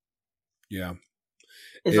 Yeah.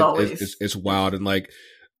 It's wild. And like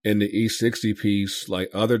in the E60 piece,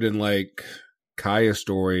 like other than like Kaya's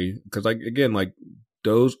story, because like again, like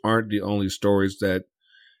those aren't the only stories that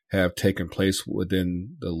have taken place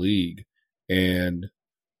within the league. And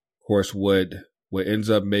of course, what ends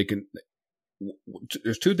up making,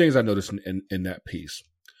 there's 2 things I noticed in that piece.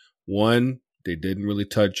 One, they didn't really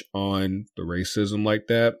touch on the racism like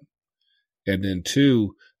that. And then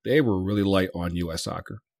 2, they were really light on U.S.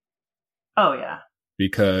 soccer. Oh, yeah.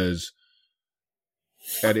 Because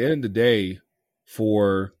at the end of the day,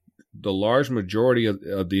 for the large majority of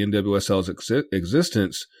the NWSL's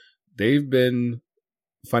existence, they've been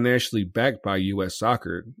financially backed by U.S.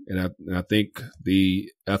 soccer. And I think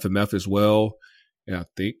the FMF as well. And I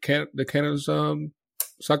think Canada's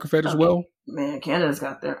soccer fed as well. Man, Canada's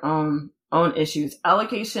got their own issues.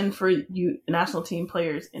 Allocation for national team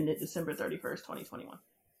players ended December 31st, 2021.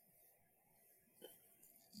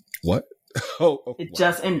 What? It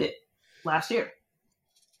just ended last year.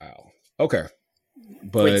 Wow. Okay.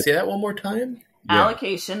 But wait, say that one more time. The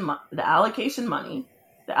allocation money,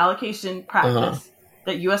 the allocation practice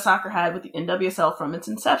that U.S. Soccer had with the NWSL from its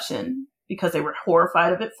inception, because they were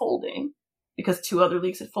horrified of it folding, because 2 other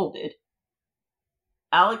leagues had folded.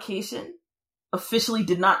 Allocation officially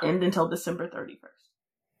did not end until December 31st.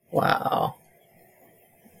 Wow.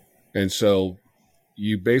 And so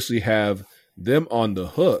you basically have them on the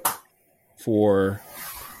hook for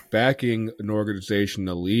backing an organization,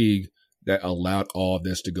 a league that allowed all of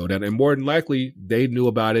this to go down. And more than likely, they knew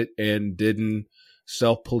about it and didn't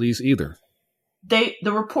self-police either. The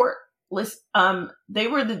report list, they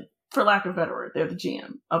were for lack of a better word, they're the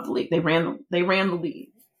GM of the league. They ran the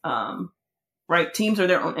league. Right? Teams are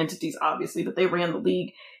their own entities, obviously, but they ran the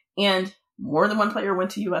league. And more than one player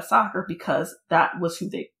went to U.S. Soccer because that was who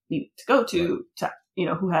they needed to go to,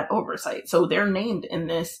 who had oversight. So they're named in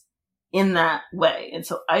that way. And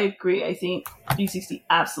so I agree. I think 360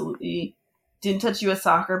 absolutely didn't touch U.S.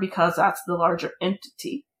 Soccer because that's the larger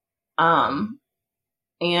entity.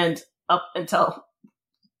 And up until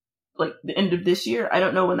like the end of this year, I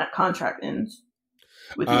don't know when that contract ends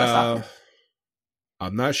with U.S. Soccer.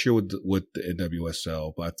 I'm not sure with the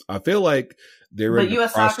NWSL, but I feel like they're. But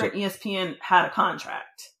U.S. Soccer and ESPN had a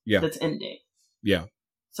contract that's ending. Yeah.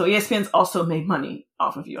 So ESPN's also made money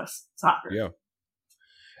off of U.S. Soccer. Yeah.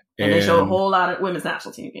 And they show a whole lot of women's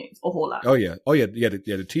national team games. A whole lot. Oh yeah.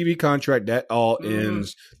 The TV contract that all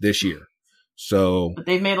ends this year. So, but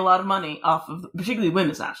they've made a lot of money off of particularly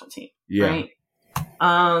women's national team. Yeah. Right.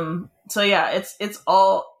 So yeah, it's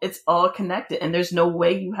all connected, and there's no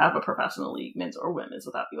way you have a professional league, men's or women's,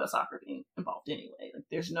 without U.S. Soccer being involved anyway. Like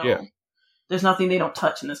there's nothing they don't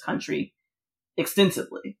touch in this country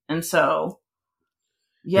extensively. And so,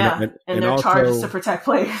 Yeah, and their charge is to protect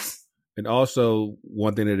players. And also,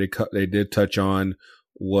 one thing that they did touch on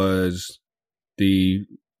was the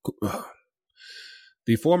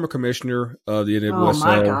former commissioner of the NWSL. Oh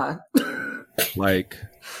my god! Like,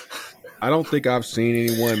 I don't think I've seen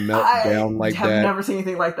anyone melt down like that. I've never seen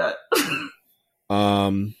anything like that.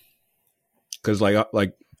 Because like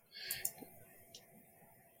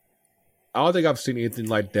I don't think I've seen anything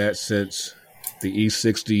like that since the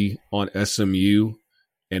E60 on SMU,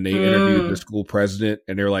 and they interviewed the school president,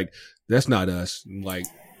 and they're like, "That's not us." And like,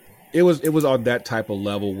 it was on that type of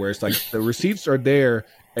level where it's like the receipts are there,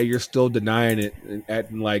 and you're still denying it,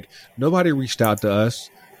 and like nobody reached out to us.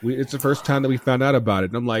 It's the first time that we found out about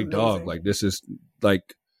it, and I'm like, dog, like this is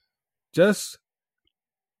like just.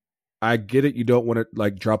 I get it. You don't want to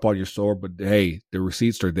like drop on your sword, but hey, the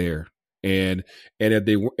receipts are there. And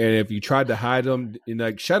if you tried to hide them,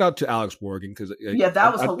 like shout out to Alex Morgan because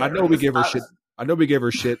that was hilarious. I know we give her shit. I know we give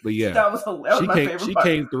her shit, but yeah, that was hilarious. She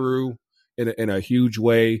came through in a huge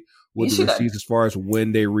way with the receipts as far as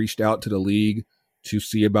when they reached out to the league to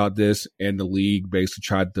see about this, and the league basically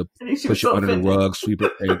tried to push it under the rug, sweep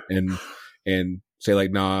it, and say like,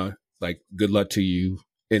 nah, like good luck to you.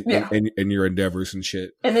 In your endeavors and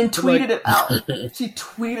shit. And then tweeted it out. She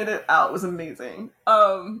tweeted it out. It was amazing.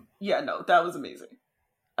 That was amazing.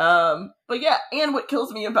 But yeah, and what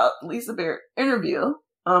kills me about Lisa Barrett interview,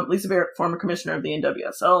 Lisa Barrett, former commissioner of the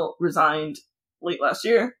NWSL, resigned late last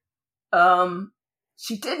year.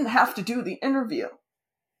 She didn't have to do the interview.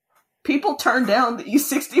 People turned down the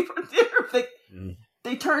E60 for the interview.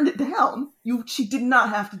 They turned it down. She did not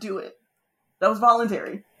have to do it. That was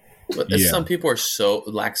voluntary. But some people are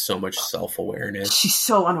lack so much self-awareness. She's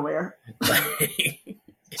so unaware.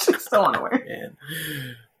 She's so unaware.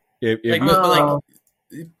 Man.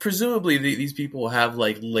 Presumably these people have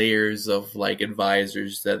like layers of like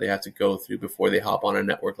advisors that they have to go through before they hop on a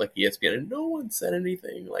network like ESPN, and no one said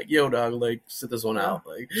anything. Like, yo, dog, like sit this one out.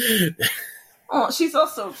 Like, she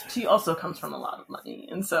also comes from a lot of money,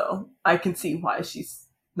 and so I can see why she's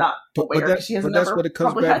not aware. That's what it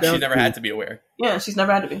comes back down to. She never had to be aware. Yeah, she's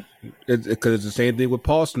never had to be. Because it's the same thing with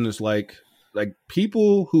Paulson. It's like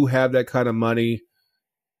people who have that kind of money,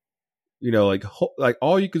 you know, like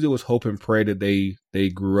all you could do is hope and pray that they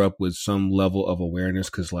grew up with some level of awareness.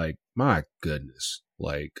 Because like, my goodness,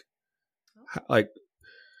 like I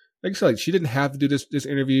said, like, she didn't have to do this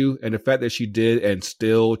interview, and the fact that she did and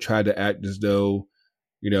still tried to act as though,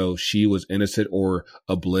 you know, she was innocent or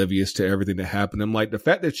oblivious to everything that happened. I'm like, the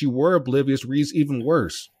fact that you were oblivious reads even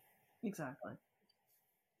worse. Exactly.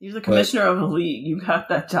 You're the commissioner of a league. You got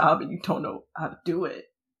that job and you don't know how to do it.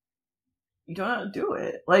 You don't know how to do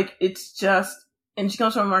it. Like, it's just, and she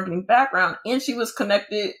comes from a marketing background, and she was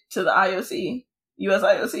connected to the IOC, US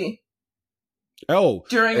IOC. Oh.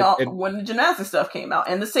 When the gymnastics stuff came out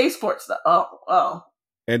and the safe sports stuff. Oh.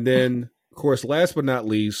 And then, of course, last but not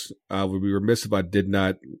least, I would be remiss if I did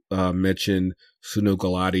not mention Sunil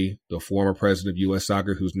Gulati, the former president of U.S.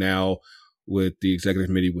 Soccer, who's now with the executive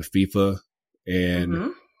committee with FIFA,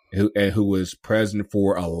 and who was president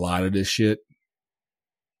for a lot of this shit.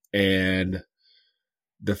 And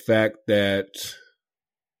the fact that,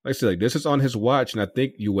 like I said, like, this is on his watch, and I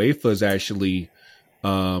think UEFA is actually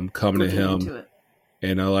coming to him,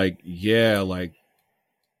 and I'm like, yeah, like,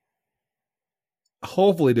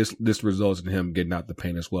 hopefully this results in him getting out the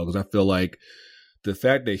paint as well, because I feel like the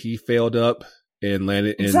fact that he failed up and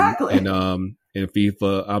landed in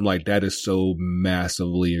FIFA, I'm like, that is so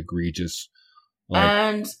massively egregious. Like,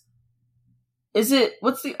 and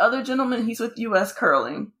what's the other gentleman? He's with U.S.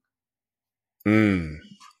 Curling.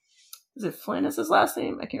 Is it Flynn is his last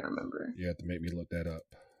name? I can't remember. You have to make me look that up.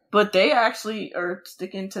 But they actually are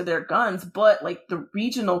sticking to their guns, but like the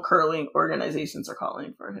regional curling organizations are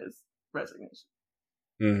calling for his resignation.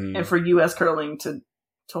 And for U.S. Curling to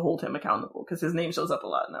hold him accountable, because his name shows up a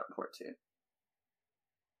lot in that report too.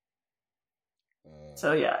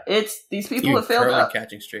 So yeah, it's these people have failed up.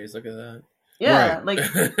 Catching strays, look at that. Yeah, right.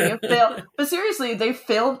 Like they have failed, but seriously, they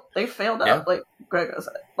failed up. Like Grego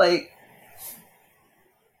said, like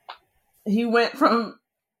he went from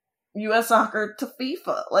U.S. Soccer to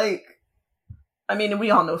FIFA. Like, I mean,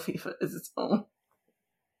 we all know FIFA is its own.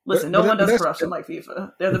 Listen, no one does corruption like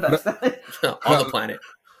FIFA. They're the best at it on the planet.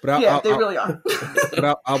 But they really are.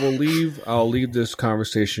 But I'll leave this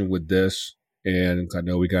conversation with this, and I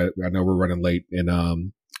know we're running late,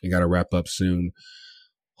 and got to wrap up soon.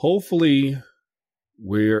 Hopefully,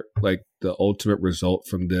 we're like the ultimate result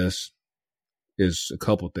from this is a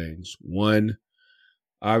couple things. One,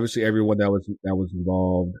 obviously, everyone that was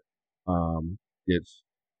involved gets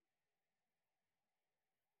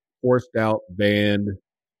forced out, banned,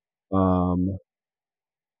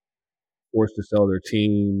 forced to sell their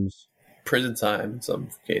teams. Prison time in some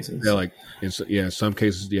cases. Yeah, like in some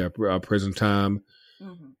cases, prison time.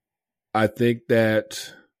 Mm-hmm. I think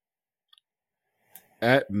that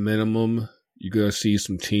at minimum, you're gonna see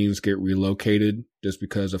some teams get relocated just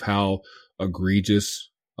because of how egregious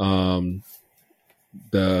the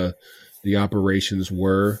operations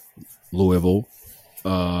were. Louisville,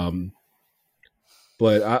 but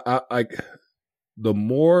I the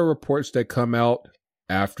more reports that come out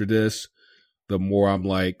after this, the more I'm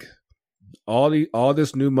like, all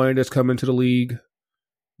this new money that's coming to the league,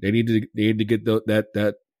 they need to get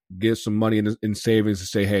get some money in savings to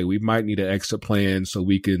say, hey, we might need an exit plan so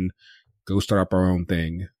we can go start up our own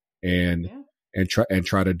thing and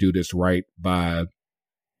try to do this right by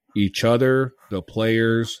each other, the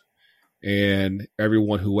players, and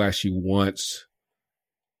everyone who actually wants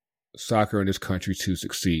soccer in this country to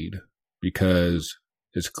succeed, because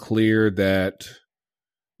it's clear that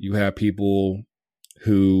you have people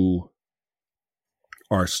who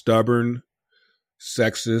are stubborn,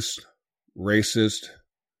 sexist, racist,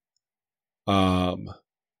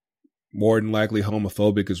 more than likely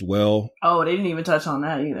homophobic as well. Oh, they didn't even touch on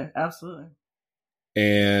that either. Absolutely.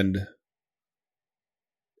 And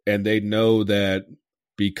they know that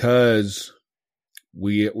because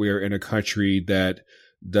we are in a country that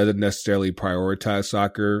doesn't necessarily prioritize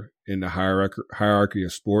soccer in the hierarchy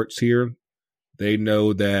of sports here, they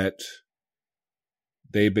know that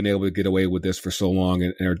they've been able to get away with this for so long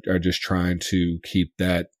and are just trying to keep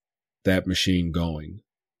that machine going.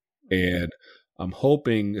 And I'm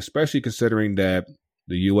hoping, especially considering that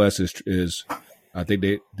the U.S. is I think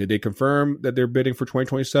did they confirm that they're bidding for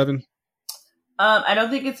 2027? I don't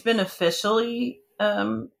think it's been officially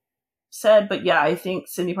said, but yeah, I think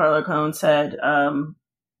Cindy Parlow-Cone said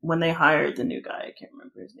when they hired the new guy, I can't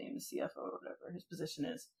remember his name, the CFO or whatever his position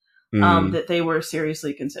is, that they were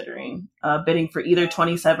seriously considering bidding for either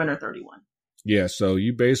 27 or 31. Yeah, so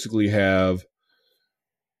you basically have,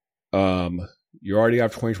 you already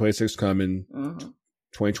have 2026 coming. Mm-hmm.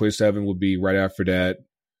 2027 will be right after that,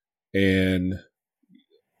 and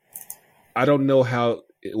I don't know how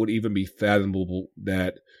it would even be fathomable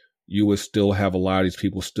that you would still have a lot of these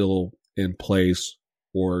people still in place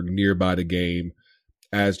or nearby the game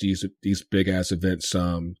as these big ass events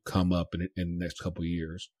come up in the next couple of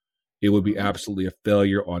years. It would be absolutely a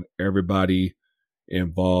failure on everybody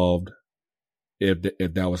involved if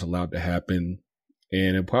that was allowed to happen,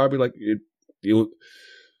 and it probably like it would.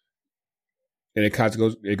 And it kind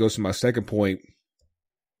of goes to my second point.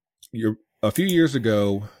 A few years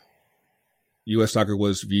ago, U.S. soccer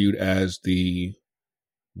was viewed as the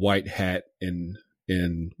white hat in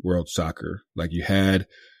world soccer. Like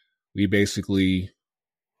we basically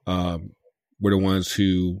were the ones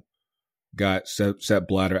who got Sepp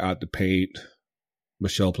Blatter out the paint,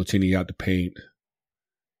 Michel Platini out the paint,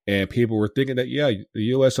 and people were thinking that the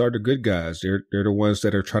U.S. are the good guys. They're the ones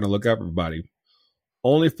that are trying to look out for everybody.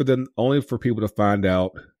 Only for people to find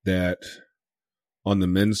out that on the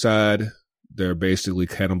men's side, they're basically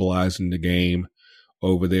cannibalizing the game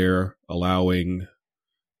over there, allowing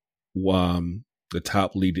the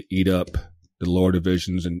top league to eat up the lower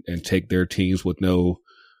divisions and take their teams with no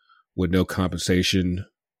compensation.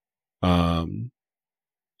 But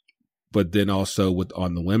then also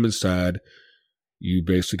on the women's side, you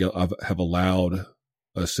basically have allowed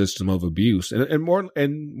a system of abuse and more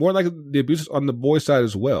like the abuse on the boys' side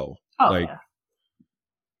as well. Oh, yeah.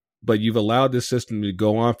 But you've allowed this system to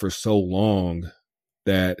go on for so long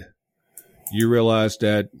that you realize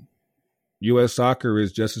that U.S. soccer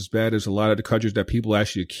is just as bad as a lot of the countries that people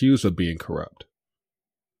actually accuse of being corrupt.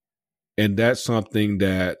 And that's something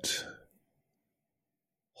that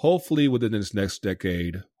hopefully within this next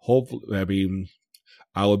decade, I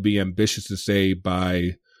would be ambitious to say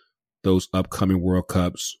by those upcoming World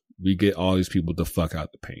Cups, we get all these people the fuck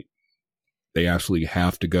out the paint. They absolutely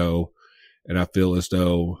have to go. And I feel as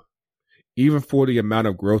though even for the amount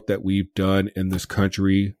of growth that we've done in this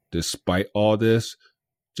country, despite all this,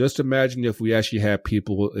 just imagine if we actually have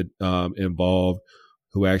people involved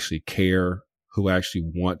who actually care, who actually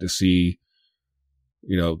want to see,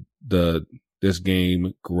 this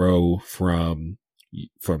game grow from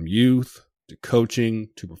youth to coaching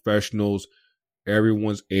to professionals.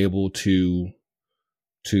 Everyone's able to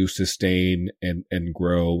sustain and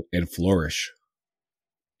grow and flourish,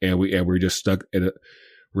 and we're just stuck in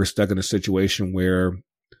a situation where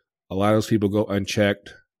a lot of those people go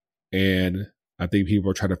unchecked, and I think people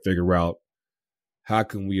are trying to figure out how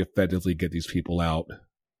can we effectively get these people out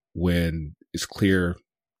when it's clear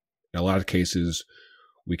in a lot of cases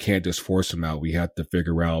we can't just force them out. We have to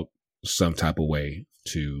figure out some type of way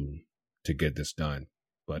to get this done.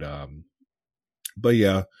 But But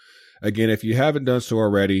yeah, again, if you haven't done so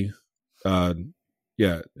already,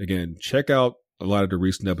 again, check out a lot of the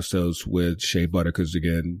recent episodes with Shea Butter, because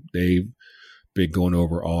again, they've been going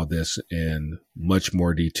over all this in much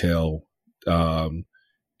more detail, and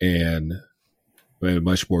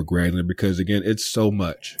much more granular, because again, it's so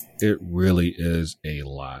much. It really is a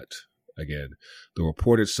lot. Again, the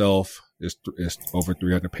report itself is over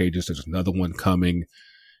 300 pages. There's another one coming.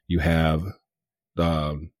 You have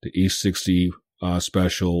the E60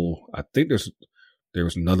 special. I think there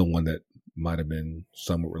was another one that might have been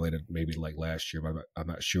somewhat related, maybe like last year, but I'm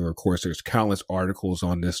not sure. Of course, there's countless articles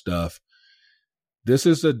on this stuff.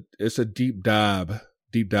 It's a deep dive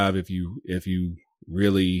if you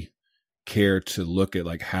really care to look at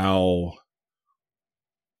like how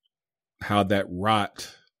that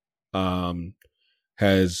rot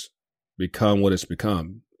has become what it's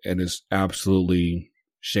become, and it's absolutely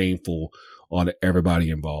shameful on everybody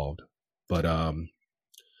involved. But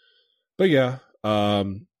yeah, I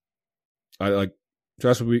like,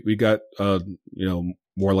 trust me, we got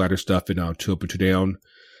more lighter stuff in Two Up and Two Down.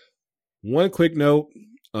 One quick note,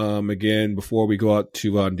 again, before we go out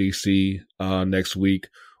to DC next week.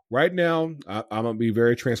 Right now, I'm gonna be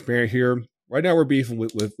very transparent here. Right now, we're beefing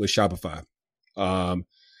with Shopify. I'm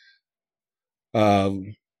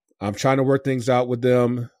trying to work things out with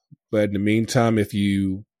them, but in the meantime, if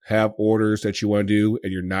you have orders that you want to do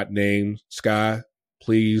and you're not named Sky,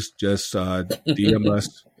 please just DM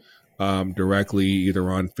us directly,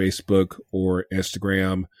 either on Facebook or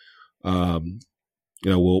Instagram.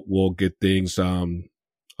 We'll get things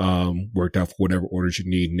worked out for whatever orders you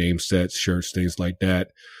need, name sets, shirts, things like that.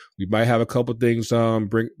 We might have a couple things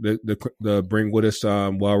bring with us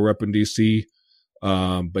while we're up in DC.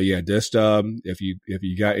 But yeah, just if you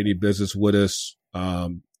got any business with us,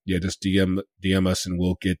 just DM us and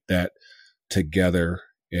we'll get that together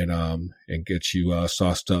and get you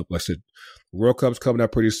sauced up. Like I said, World Cup's coming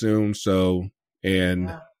up pretty soon, so if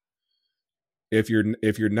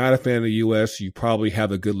you're not a fan of the US, you probably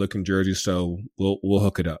have a good looking jersey, so we'll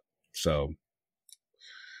hook it up. So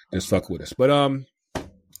just fuck with us. But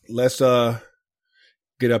let's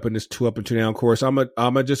get up in this Two Up and Two Down course. I'm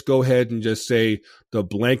gonna just go ahead and just say the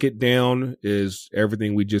blanket down is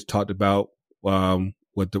everything we just talked about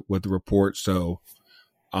with the report. So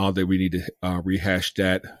I don't think we need to rehash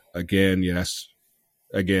that again. Yes,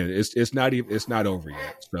 again, it's not over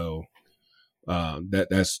yet. So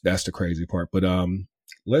that's the crazy part. But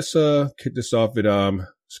let's kick this off at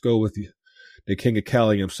let's go with the King of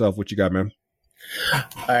Cali himself. What you got, man? All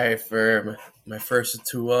right, for my first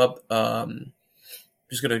Two Up,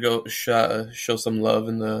 just gonna go show some love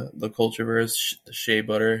in the Cultureverse. The Shea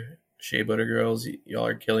Butter girls, y'all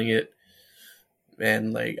are killing it,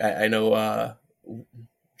 man. Like I know,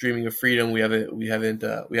 Dreaming of Freedom, we have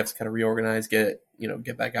to kind of reorganize, get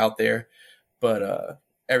back out there, but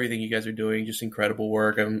everything you guys are doing, just incredible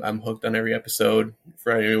work. I'm hooked on every episode.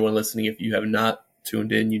 For anyone listening, if you have not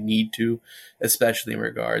tuned in, you need to, especially in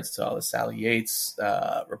regards to all the Sally Yates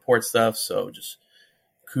report stuff. So just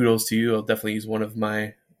kudos to you. I'll definitely use one of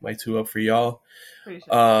my Two Up for y'all.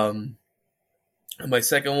 My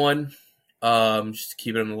second one, just to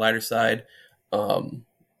keep it on the lighter side,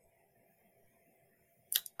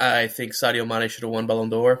 I think Sadio Mane should have won Ballon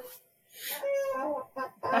d'Or.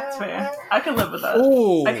 That's fair. I can live with that.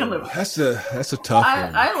 Oh, I can live with that. That's a tough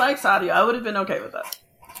one. I like Sadio. I would have been okay with that.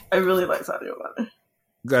 I really like Sadio Mane.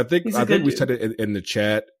 I think we said it in the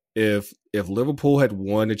chat. If Liverpool had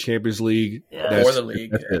won the Champions League, or the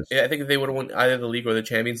league, I think if they would have won either the league or the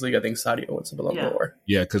Champions League, I think Sadio wins the Ballon d'Or.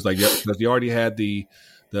 Yeah, because they already had the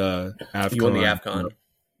AFCON. He won the AFCON.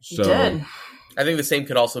 So did. I think the same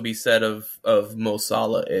could also be said of Mo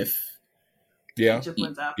Salah if Egypt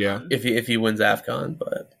wins AFCON. if he wins AFCON,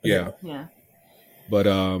 but yeah. But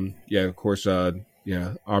of course, our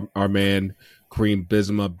man Kareem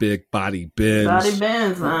Benzema, big body Benz. Body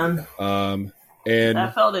Benz, man. And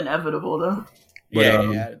that felt inevitable though.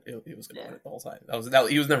 But, he was going to win it the whole time.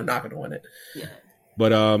 He was never not going to win it. Yeah.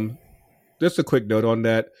 But just a quick note on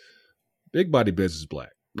that: big body Benz is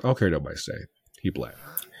black. I don't care what nobody say. He black.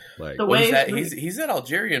 Like what is that? He's that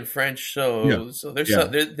Algerian French, so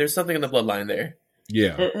there's something in the bloodline there.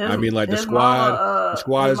 Yeah, I mean, like the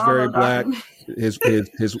squad is very black. His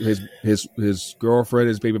girlfriend,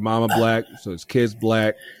 his baby mama, black. So his kids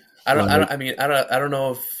black. I don't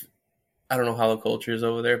know how the culture is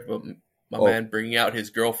over there, but my man bringing out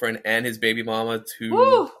his girlfriend and his baby mama to.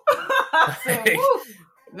 Woo!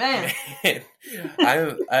 Man,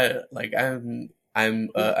 I'm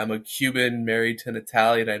a Cuban married to an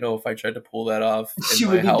Italian. I know if I tried to pull that off She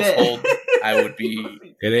in would my be household, dead. I would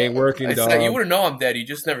be. It ain't working, dog. You wouldn't know I'm dead. You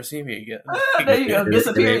just never see me again. There you go.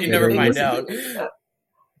 Disappear. You never find out.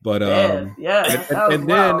 But and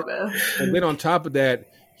then on top of that,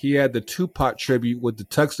 he had the Tupac tribute with the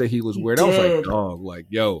tux that he was wearing. I was like, dog, like,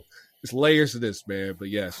 yo, there's layers to this, man. But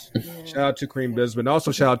yes, shout out to Kareem Benzema.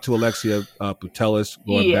 Also shout out to Alexia Putellas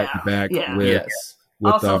going back to back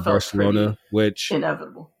with Barcelona, which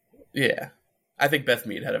inevitable. Yeah, I think Beth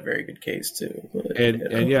Mead had a very good case too. And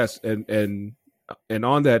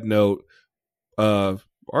on that note,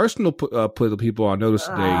 Arsenal put the people on notice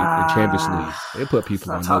today in Champions League. They put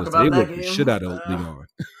people on notice. They whipped the shit out of Lyon.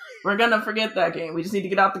 We're gonna forget that game. We just need to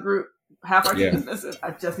get out the group. Half our team is missing.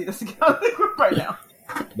 I just need us to get out of the group right now.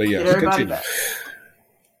 But yeah, get everybody back.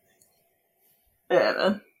 Yeah,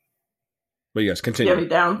 man. But yes, continue. Yeah, me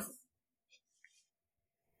down.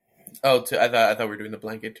 Oh, I thought we were doing the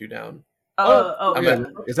blanket 2 down. Is that all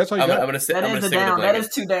you got? I'm gonna say that is a down. That is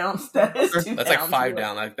 2 downs. That's like 5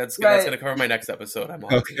 down. Like that's gonna cover my next episode. I'm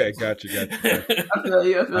on. Okay, got you. I feel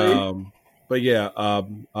you. But yeah,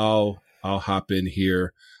 I'll hop in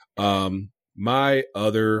here. My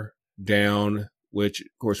other down, which of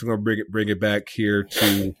course we're gonna bring it back here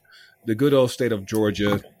to the good old state of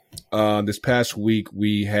Georgia. This past week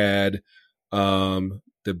we had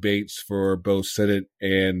debates for both Senate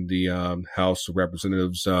and the House of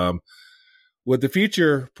Representatives. With the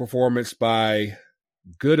feature performance by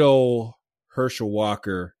good old Herschel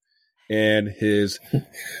Walker and his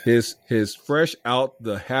fresh out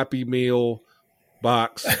the Happy Meal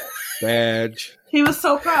box badge. He was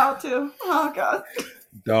so proud too. Oh God.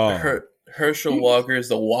 Dog. Herschel Walker is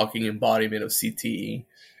the walking embodiment of CTE.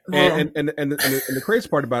 And the crazy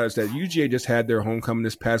part about it is that UGA just had their homecoming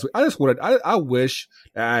this past week. I wish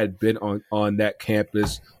that I had been on that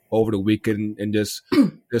campus over the weekend and just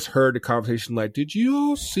heard the conversation. Like, did you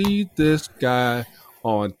all see this guy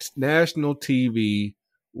on national TV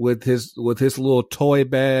with his little toy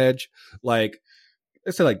badge? Like,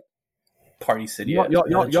 it's like Party City.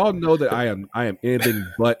 Y'all know that I am anything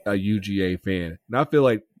but a UGA fan, and I feel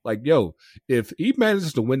like yo, if he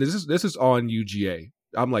manages to win this is on UGA.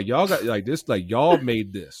 I'm like, y'all got like this, like y'all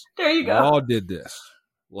made this. There you go. Y'all did this.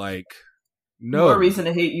 Like, no more reason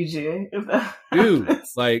to hate UGA. If that dude,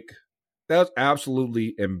 like that was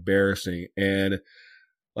absolutely embarrassing. And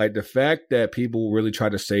like the fact that people really try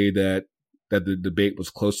to say that the debate was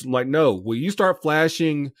close. I'm like, no, when you start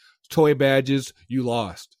flashing toy badges, you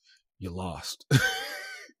lost. You lost.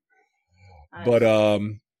 But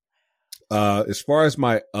as far as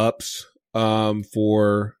my ups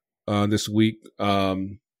for this week,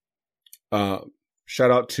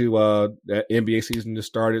 shout out to that NBA season just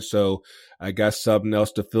started, so I got something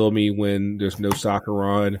else to fill me when there's no soccer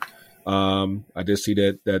on. I did see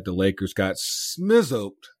that the Lakers got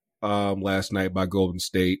smizzled last night by Golden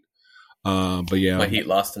State. But yeah, my Heat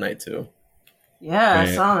lost tonight too. Yeah,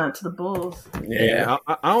 I saw that to the Bulls. Yeah,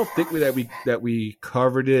 I don't think that we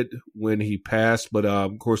covered it when he passed, but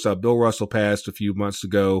of course, Bill Russell passed a few months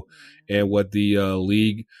ago, and what the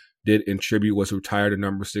league did in tribute was retire the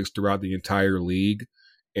number 6 throughout the entire league,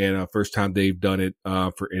 and first time they've done it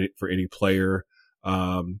for any player.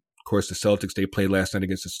 Of course, the Celtics, they played last night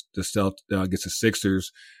against the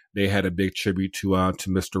Sixers. They had a big tribute to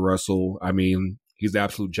Mr. Russell. I mean, he's the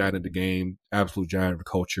absolute giant of the game, absolute giant of the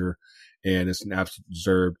culture. And it's an absolute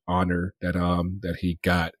deserved honor that he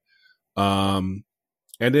got. And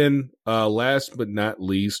then last but not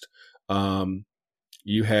least,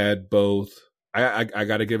 you had both. I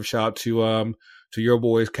got to give a shout out to your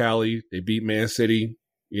boys, Cali. They beat Man City.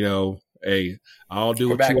 You know, hey, I'll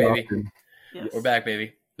do it too often. Yes. We're back,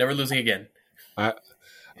 baby. Never losing again. I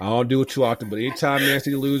don't do it too often, but anytime Man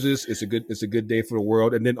City loses, it's a good day for the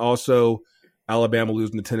world. And then also Alabama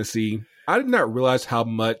losing to Tennessee. I did not realize how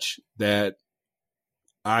much that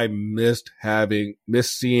I missed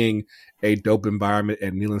seeing a dope environment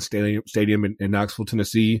at Neyland Stadium in Knoxville,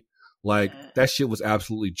 Tennessee. Like that shit was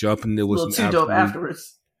absolutely jumping. It was too dope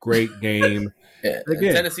afterwards. Great game. Yeah.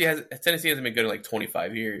 Again, Tennessee hasn't been good in like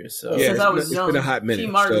 25 years. So yeah, since I was young, it's been a hot minute. T.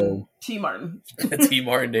 Martin T.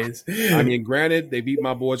 Martin days. I mean, granted, they beat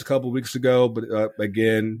my boys a couple of weeks ago, but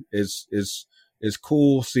again, it's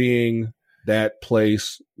cool seeing that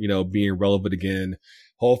place, you know, being relevant again.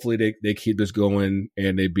 Hopefully they keep this going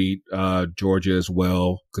and they beat Georgia as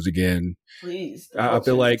well. Because again, please, I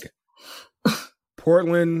feel like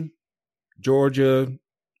Portland, Georgia,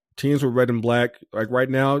 teams with red and black, like right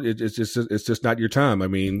now, it's just not your time. I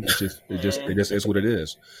mean, it just is what it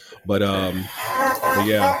is. But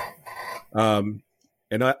yeah. And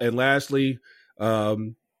lastly,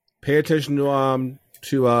 pay attention to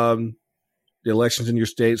the elections in your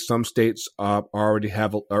state. Some states already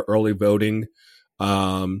have early voting.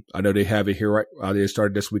 I know they have it here. Right, they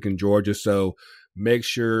started this week in Georgia, so make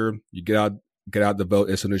sure you get out the vote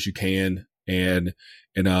as soon as you can, and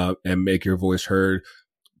make your voice heard.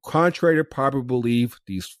 Contrary to popular belief,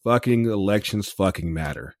 these fucking elections fucking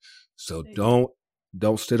matter. So don't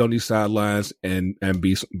sit on these sidelines and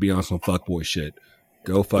be on some fuckboy shit.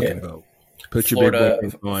 Go fucking vote. Put your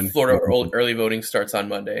big boy on. Florida early voting starts on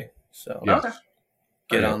Monday, so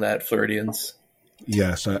get on that, Floridians.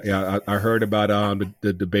 Yes, I heard about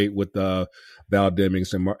the debate with Val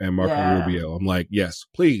Demings and Marco Rubio. I'm like, yes,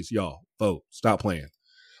 please, y'all vote. Stop playing.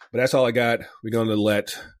 But that's all I got. We're going to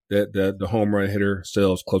let the home run hitter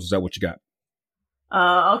Sills closes out. What you got?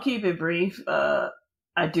 I'll keep it brief.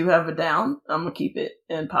 I do have it down. I'm going to keep it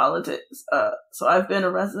in politics. So I've been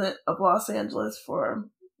a resident of Los Angeles for a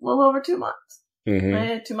little over 2 months.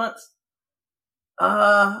 Mm-hmm. 2 months.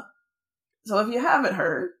 So if you haven't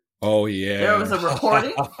heard, there was a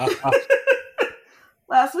reporting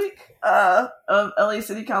last week of LA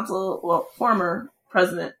City Council, former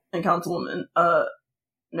president and councilwoman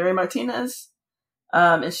Nury Martinez,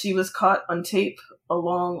 and she was caught on tape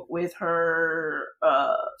along with her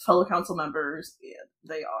fellow council members, and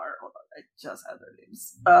they are, hold on, I just had their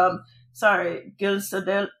names. Gil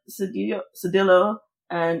Cedillo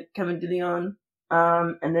and Kevin DeLeon,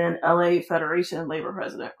 and then LA Federation Labor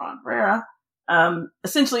President Ron Herrera,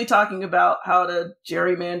 essentially talking about how to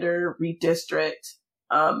gerrymander, redistrict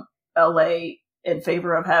LA in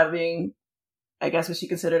favor of having, I guess what she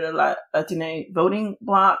considered a Latina voting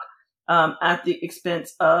bloc, at the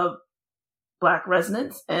expense of Black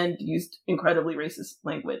residents, and used incredibly racist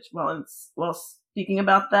language while speaking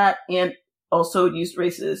about that, and also used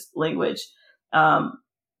racist language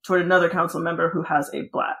toward another council member who has a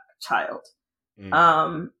Black child.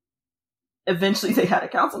 Eventually they had a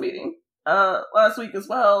council meeting last week as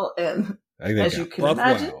well, and as you can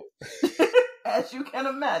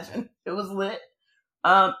imagine, it was lit.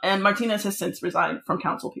 And Martinez has since resigned from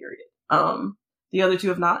council, period. The other two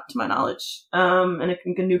have not, to my knowledge. And I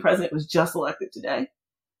think a new president was just elected today.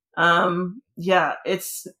 I'm learning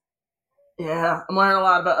a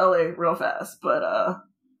lot about LA real fast, but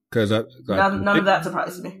because none of that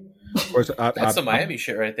surprised me. Of course, that's some Miami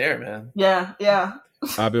shit right there, man. Yeah.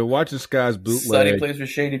 I've been watching Sky's bootleg. Sunny place for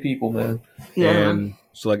shady people, man. Yeah. And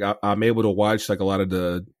so, like, I'm able to watch like a lot of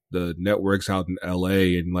the networks out in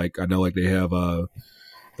LA, and like I know like they have the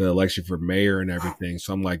election for mayor and everything.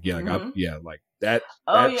 So I'm like, that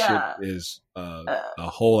shit is a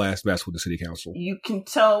whole ass mess with the city council. You can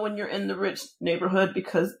tell when you're in the rich neighborhood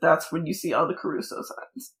because that's when you see all the Caruso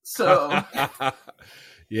signs. So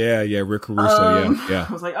Rick Caruso, yeah.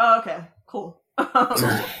 I was like, oh, okay, cool.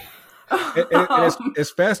 And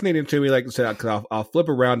it's fascinating to me, like I said, because I'll flip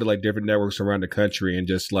around to like different networks around the country, and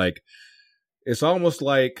just like it's almost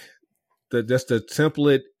like the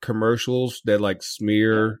template commercials that like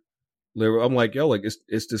smear. I'm like, yo, like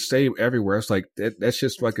it's the same everywhere. It's like that's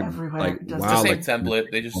just fucking like wow, it's the same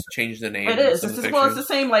template. They just changed the name. It is. It's the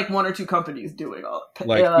same like one or two companies doing all.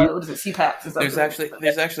 Like what is it? CPAC.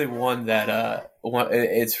 There's actually one that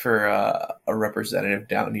it's for a representative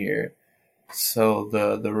down here. So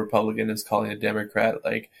the Republican is calling a Democrat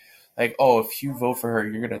like, oh, if you vote for her,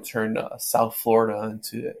 you're gonna turn South Florida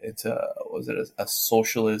into was it a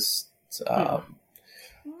socialist?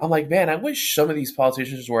 I'm like, man, I wish some of these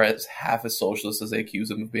politicians were as half as socialist as they accuse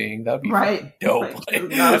them of being. That would be dope. Right.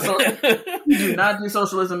 Do not do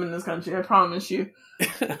socialism in this country. I promise you.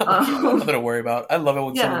 Nothing to worry about. I love it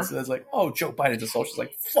when someone says like, "Oh, Joe Biden's a socialist."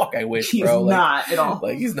 Like, fuck, I wish, he's bro. Not at all.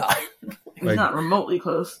 Like, he's not. He's not remotely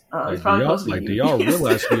close. He's probably close to you. Do y'all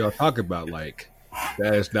realize what y'all talk about? Like,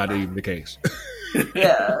 that is not even the case.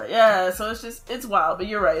 Yeah. So it's wild. But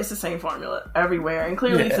you're right. It's the same formula everywhere, and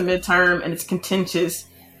clearly it's a midterm, and it's contentious.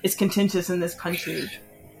 It's contentious in this country.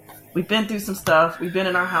 We've been through some stuff. We've been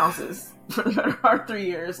in our houses for the better part of 3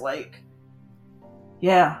 years. Like,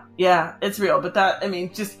 yeah, it's real. But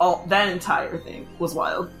just all that entire thing was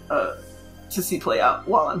wild to see play out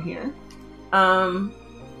while I'm here. And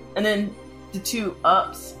then the two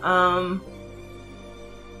ups. I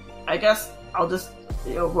guess I'll just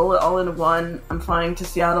roll it all into one. I'm flying to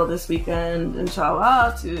Seattle this weekend,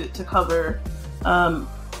 inshallah, to cover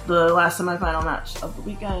the last semifinal match of the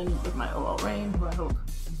weekend with my OL Reign, who I hope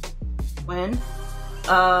win.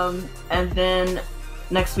 And then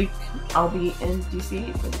next week I'll be in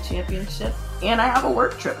DC for the championship, and I have a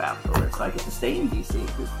work trip afterwards, so I get to stay in DC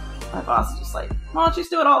because my boss is just like, why don't you just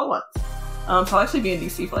do it all at once? So I'll actually be in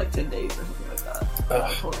DC for like 10 days or something like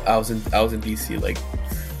that. I was in DC like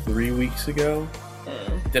 3 weeks ago.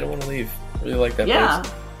 Didn't want to leave. Really like that Yeah.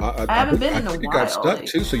 place. I haven't been in a think while. It got stuck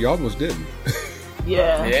too, so y'all almost didn't.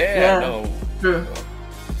 Yeah. No. True.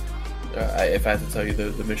 If I had to tell you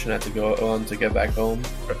the mission I had to go on to get back home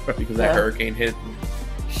because that hurricane hit,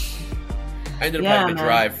 I ended up having to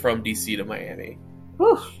drive from DC to Miami.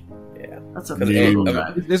 Whew. Yeah, that's a No,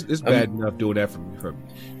 drive. it's bad enough doing that from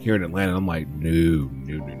here in Atlanta. I'm like, no.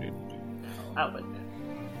 I wouldn't.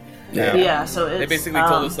 Yeah. So it's, they basically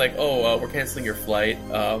told us like, oh, we're canceling your flight.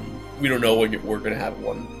 We don't know when we're going to have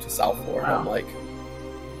one to South Florida. Wow. I'm like,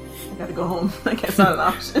 I gotta go home. Like, it's not an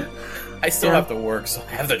option. I still have to work, so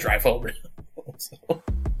I have to drive home. So.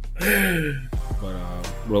 But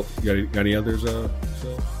well, you got any others? So?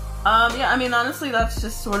 Yeah. I mean, honestly, that's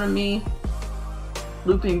just sort of me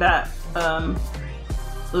looping back around.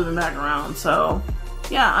 So,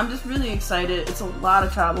 yeah, I'm just really excited. It's a lot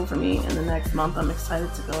of travel for me in the next month. I'm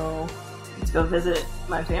excited to go visit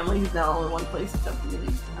my family, who's now only one place except for me,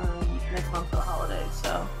 next month for the holiday.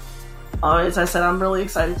 So, as I said, I'm really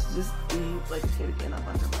excited to just be like a kid again up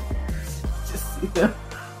under my parents. Just see them,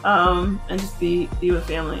 and just be with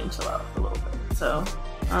family and chill out a little bit. So,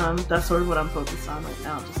 that's sort of what I'm focused on right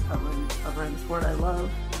now, just covering the sport I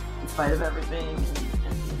love in spite of everything, and you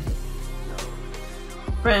know,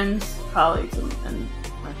 friends, colleagues, and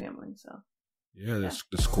my family. So yeah,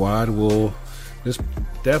 the squad this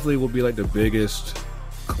definitely will be like the biggest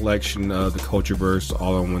collection of the Cultureverse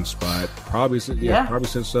all in one spot. Probably since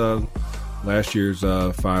last year's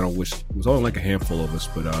final, which was only like a handful of us,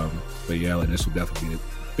 but yeah, like this will definitely be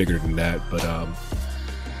bigger than that. But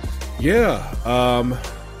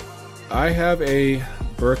I have a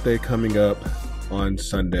birthday coming up on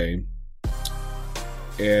Sunday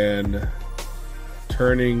and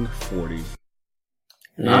turning 40.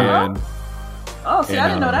 And I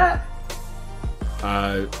didn't know that.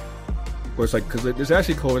 It's like, because this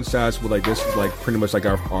actually coincides with like, this is like pretty much like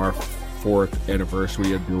our 4th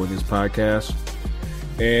anniversary of doing this podcast.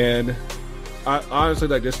 And I honestly,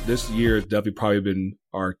 like, this year has definitely probably been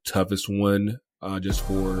our toughest one, just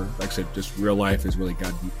for, like I said, just real life has really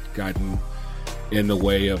gotten in the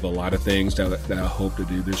way of a lot of things that I hope to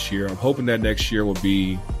do this year. I'm hoping that next year will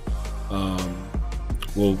be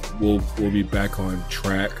we'll be back on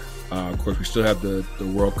track. Of course, we still have the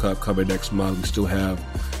World Cup coming next month. We still have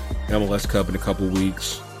MLS Cup in a couple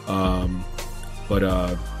weeks. But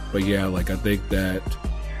yeah, like, I think that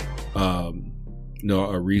a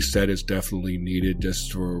reset is definitely needed,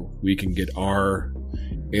 just so we can get our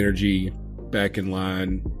energy back in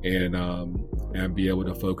line and be able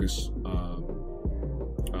to focus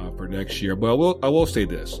for next year. But I will say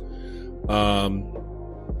this.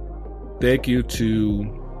 Thank you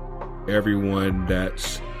to everyone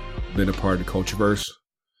that's been a part of the Cultureverse.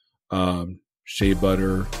 Shea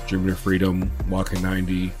Butter, Dreaming of Freedom, Walking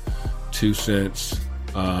 90, 2 Cents,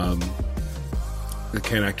 Can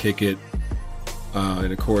I Kick It,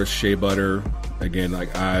 and of course Shea Butter. Again,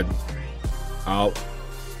 like, I'll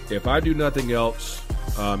if I do nothing else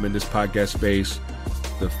in this podcast space,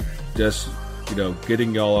 just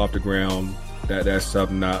getting y'all off the ground, that's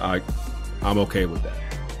something I'm okay with that.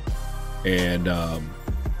 And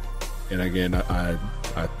again, I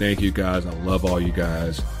thank you guys. I love all you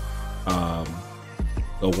guys.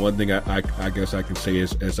 The one thing I guess I can say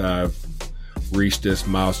is, as I've reached this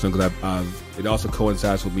milestone, because it also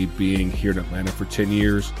coincides with me being here in Atlanta for 10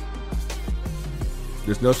 years.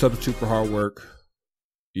 There's no substitute for hard work.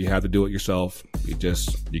 You have to do it yourself. You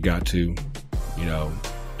got to,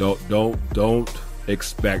 don't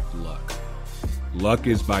expect luck. Luck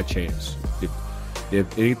is by chance.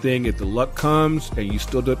 If anything, if the luck comes and you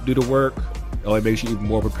still do the work, it only makes you even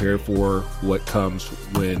more prepared for what comes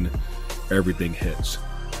when everything hits.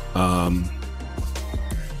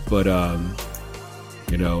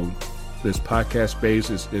 This podcast space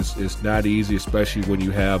is not easy, especially when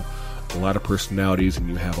you have a lot of personalities and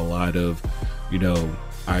you have a lot of,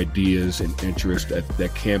 ideas and interests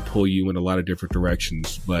that can pull you in a lot of different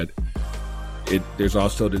directions. But there's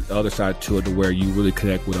also the other side to it, to where you really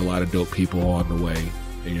connect with a lot of dope people along the way.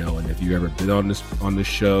 And if you've ever been on this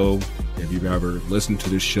show, if you've ever listened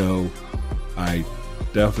to this show, I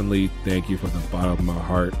definitely thank you from the bottom of my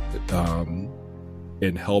heart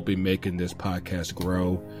in helping making this podcast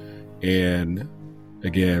grow. And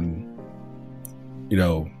again,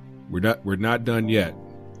 we're not done yet.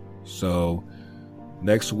 So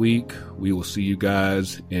next week we will see you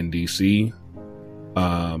guys in DC.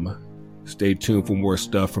 Stay tuned for more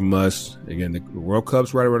stuff from us. Again, the World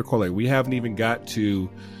Cup's right around the corner. Like, we haven't even got to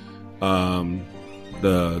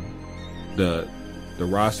the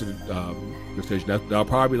roster decision. That'll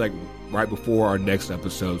probably be like right before our next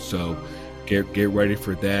episode. So get ready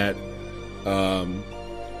for that.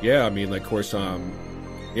 Yeah, I mean, like, of course,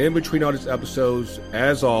 in between all these episodes,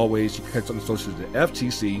 as always, you can catch on the socials at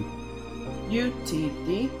FTC,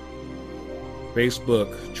 UTD,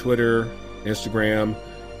 Facebook, Twitter, Instagram,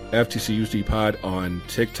 FTC UTD Pod on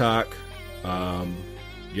TikTok.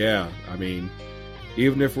 Yeah, I mean,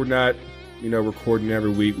 even if we're not, recording every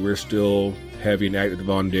week, we're still heavy and active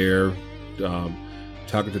on there,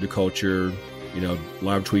 talking to the culture,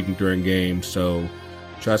 live tweeting during games. So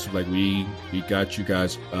trust me, we got you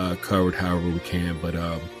guys covered however we can. But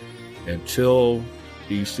until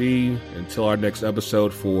DC, until our next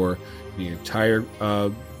episode for the entire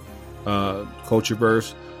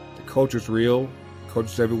Cultureverse, the culture's real, the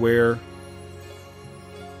culture's everywhere.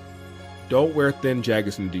 Don't wear thin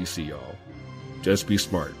jackets in DC, y'all. Just be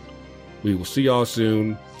smart. We will see y'all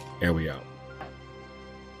soon, and we out.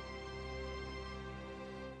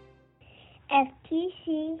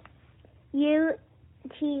 FTC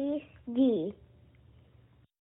UTD.